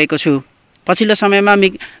गराइरहेको छु। पछिल्लो समयमा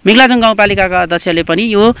मिक्लाजुङ गाउँपालिकाका अध्यक्षले पनि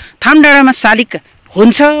यो थामडाँडामा शालिग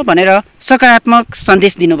हुन्छ भनेर सकारात्मक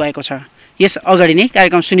सन्देश दिनुभएको छ। यस अगाडि नै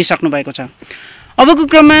कार्यक्रम सुनिसक्नु भएको छ। अबको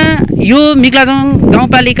क्रममा यो मिक्लाजुङ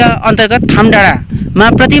गाउँपालिका अन्तर्गत थामडाँडामा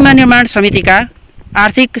प्रतिमा निर्माण समितिका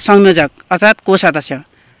आर्थिक संयोजक अर्थात् कोषाध्यक्ष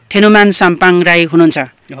थेनुमान साम्पाङ राई हुनुहुन्छ।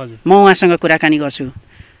 म उहाँसँग कुराकानी गर्छु।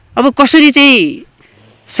 अब कसरी चाहिँ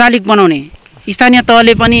शालिग बनाउने, स्थानीय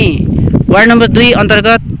तहले पनि वार्ड नम्बर 2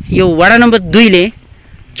 अन्तर्गत यो वडा नम्बर 2 ले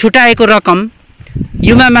छुटाएको रकम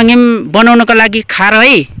युमा माङिम बनाउनको लागि खार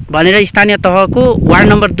है भनेर स्थानीय तहको वार्ड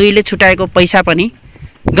नम्बर 2 ले छुटाएको पैसा पनि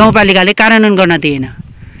गाउँपालिकाले कार्यान्वयन गर्न दिएन।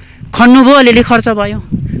 खन्नुभयो, अलिअलि खर्च भयो,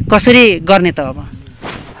 कसरी गर्ने त? अब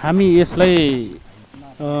हामी यसलाई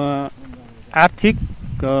आर्थिक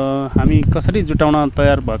हामी कसरी जुटाउन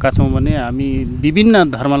तयार भएका छौँ भने हामी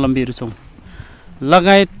विभिन्न धर्मावलम्बीहरू छौँ,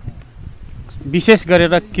 लगायत विशेष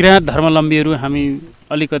गरेर किराँत धर्मावलम्बीहरू हामी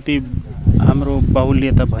अलिकति हाम्रो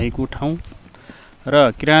बाहुल्यता भएको ठाउँ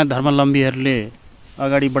र किराँत धर्मावलम्बीहरूले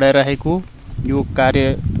अगाडि बढाइरहेको यो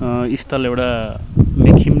कार्यस्थल एउटा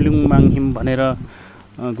मेखिमलुङ माङहिम भनेर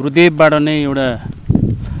गुरुदेवबाट नै एउटा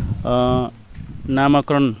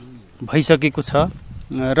नामाकरण भइसकेको छ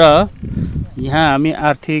र यहाँ हामी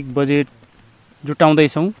आर्थिक बजेट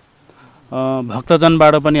जुटाउँदैछौँ,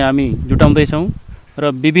 भक्तजनबाट पनि हामी जुटाउँदैछौँ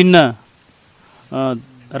र विभिन्न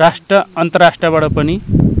राष्ट्र अन्तर्राष्ट्रबाट पनि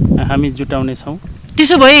हामी जुटाउनेछौँ।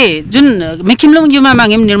 त्यसो भए जुन मेखिमलुङ युमा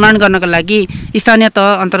माङहिम निर्माण गर्नका लागि स्थानीय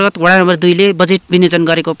तह अन्तर्गत वडा नम्बर 2 ले बजेट विनियोजन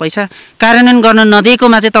गरेको पैसा कार्यान्वयन गर्न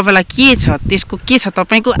नदिएकोमा चाहिँ तपाईँलाई के छ, त्यसको के छ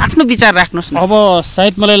तपाईँको आफ्नो विचार राख्नुहोस् न। अब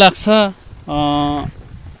सायद मलाई लाग्छ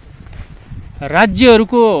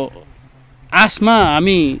राज्यहरूको आशमा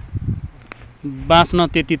हामी बाँच्न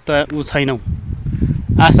त्यति छैनौँ,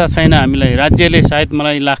 आशा छैन हामीलाई। राज्यले सायद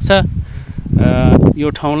मलाई लाग्छ यो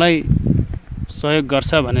ठाउँलाई सहयोग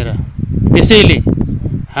गर्छ भनेर त्यसैले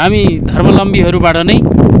हामी धर्मावलम्बीहरूबाट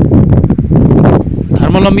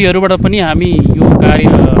पनि हामी यो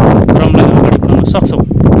कार्यक्रमलाई अगाडि बढाउन सक्छौँ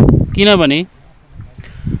किनभने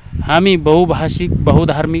हामी बहुभाषिक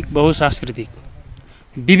बहुधार्मिक बहुसांस्कृतिक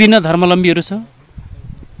विभिन्न धर्मावलम्बीहरू छ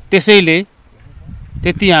त्यसैले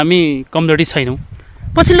त्यति हामी कमजोरी छैनौँ।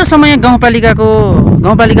 पछिल्लो समय गाउँपालिका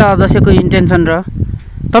अध्यक्षको इन्टेन्सन र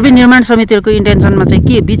तपाईँ निर्माण समितिहरूको इन्टेन्सनमा चाहिँ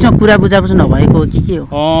के बिचमा कुरा बुझाबुझ नभएको हो कि के हो?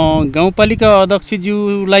 गाउँपालिका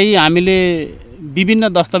अध्यक्षज्यूलाई हामीले विभिन्न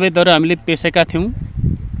दस्तावेजहरू हामीले पेशेका थियौँ।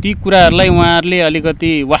 ती कुराहरूलाई उहाँहरूले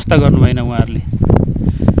अलिकति वास्ता गर्नु भएन। उहाँहरूले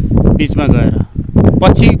बिचमा गएर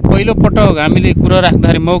पछि पहिलोपटक हामीले कुरा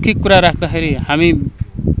राख्दाखेरि मौखिक कुरा राख्दाखेरि हामी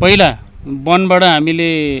पहिला वनबाट हामीले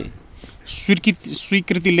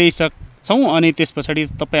स्वीकृति ल्याइसक्छौँ अनि त्यस पछाडि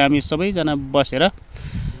तपाईँ हामी सबैजना बसेर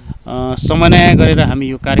समन्वय गरेर हामी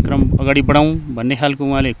यो कार्यक्रम अगाडि बढाउँ भन्ने खालको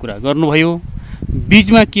उहाँले कुरा गर्नुभयो।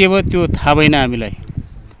 बिचमा के भयो त्यो थाहा भएन हामीलाई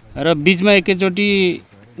र बिचमा एकैचोटि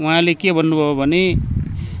उहाँले के भन्नुभयो भने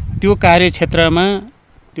त्यो कार्यक्षेत्रमा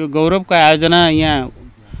त्यो गौरवको आयोजना यहाँ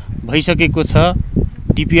भइसकेको छ,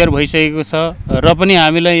 डिपिआर भइसकेको छ र पनि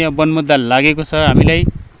हामीलाई यहाँ वनमुद्दा लागेको छ हामीलाई,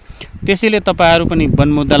 त्यसैले तपाईँहरू पनि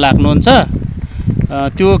वनमुद्दा लाग्नुहुन्छ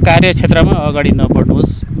त्यो कार्यक्षेत्रमा अगाडि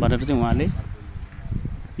नबढ्नुहोस् भनेर चाहिँ उहाँले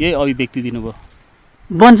यही अभिव्यक्ति दिनुभयो।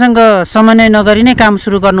 वनसँग समन्वय नगरी नै काम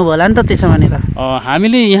सुरु गर्नुभयो होला नि त त्यसो भने त?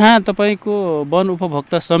 हामीले यहाँ तपाईँको वन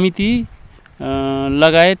उपभोक्ता समिति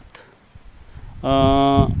लगायत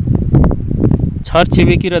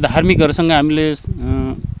छरछिमेकी र धार्मिकहरूसँग हामीले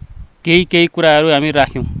केही कुराहरू हामी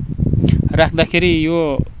राख्यौँ। राख्दाखेरि यो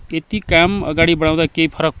यति काम अगाडि बढाउँदा केही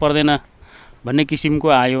फरक पर्दैन भन्ने किसिमको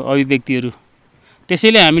आयो अभिव्यक्तिहरू।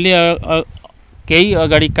 त्यसैले हामीले केही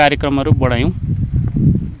अगाडि कार्यक्रमहरू बढायौँ।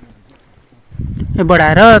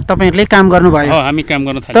 बढाएर तपाईँहरूले काम गर्नुभयो? हामी काम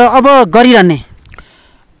गर्न थाल्यौँ। त अब गरिरहने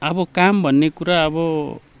अब काम भन्ने कुरा अब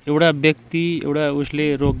एउटा व्यक्ति एउटा उसले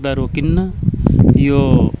रोक्दा रोकिन्न। यो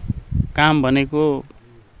काम भनेको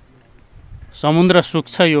समुद्र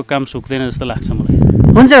सुक्छ, यो काम सुक्दैन जस्तो लाग्छ मलाई।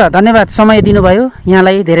 हुन्छ, धन्यवाद समय दिनुभयो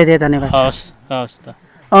यहाँलाई, धेरै धेरै धन्यवाद। हवस् त।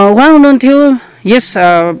 उहाँ हुनुहुन्थ्यो यस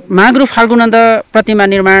माग्रो फाल्गुनन्द प्रतिमा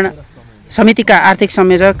निर्माण समितिका आर्थिक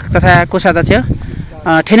संयोजक तथा कोषाध्यक्ष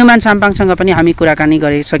ठेनुमान साम्पाङसँग पनि हामी कुराकानी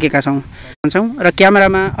गरिसकेका छौँ र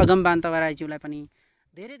क्यामेरामा अगम बान्तवा राईज्यूलाई पनि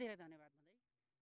धेरै धेरै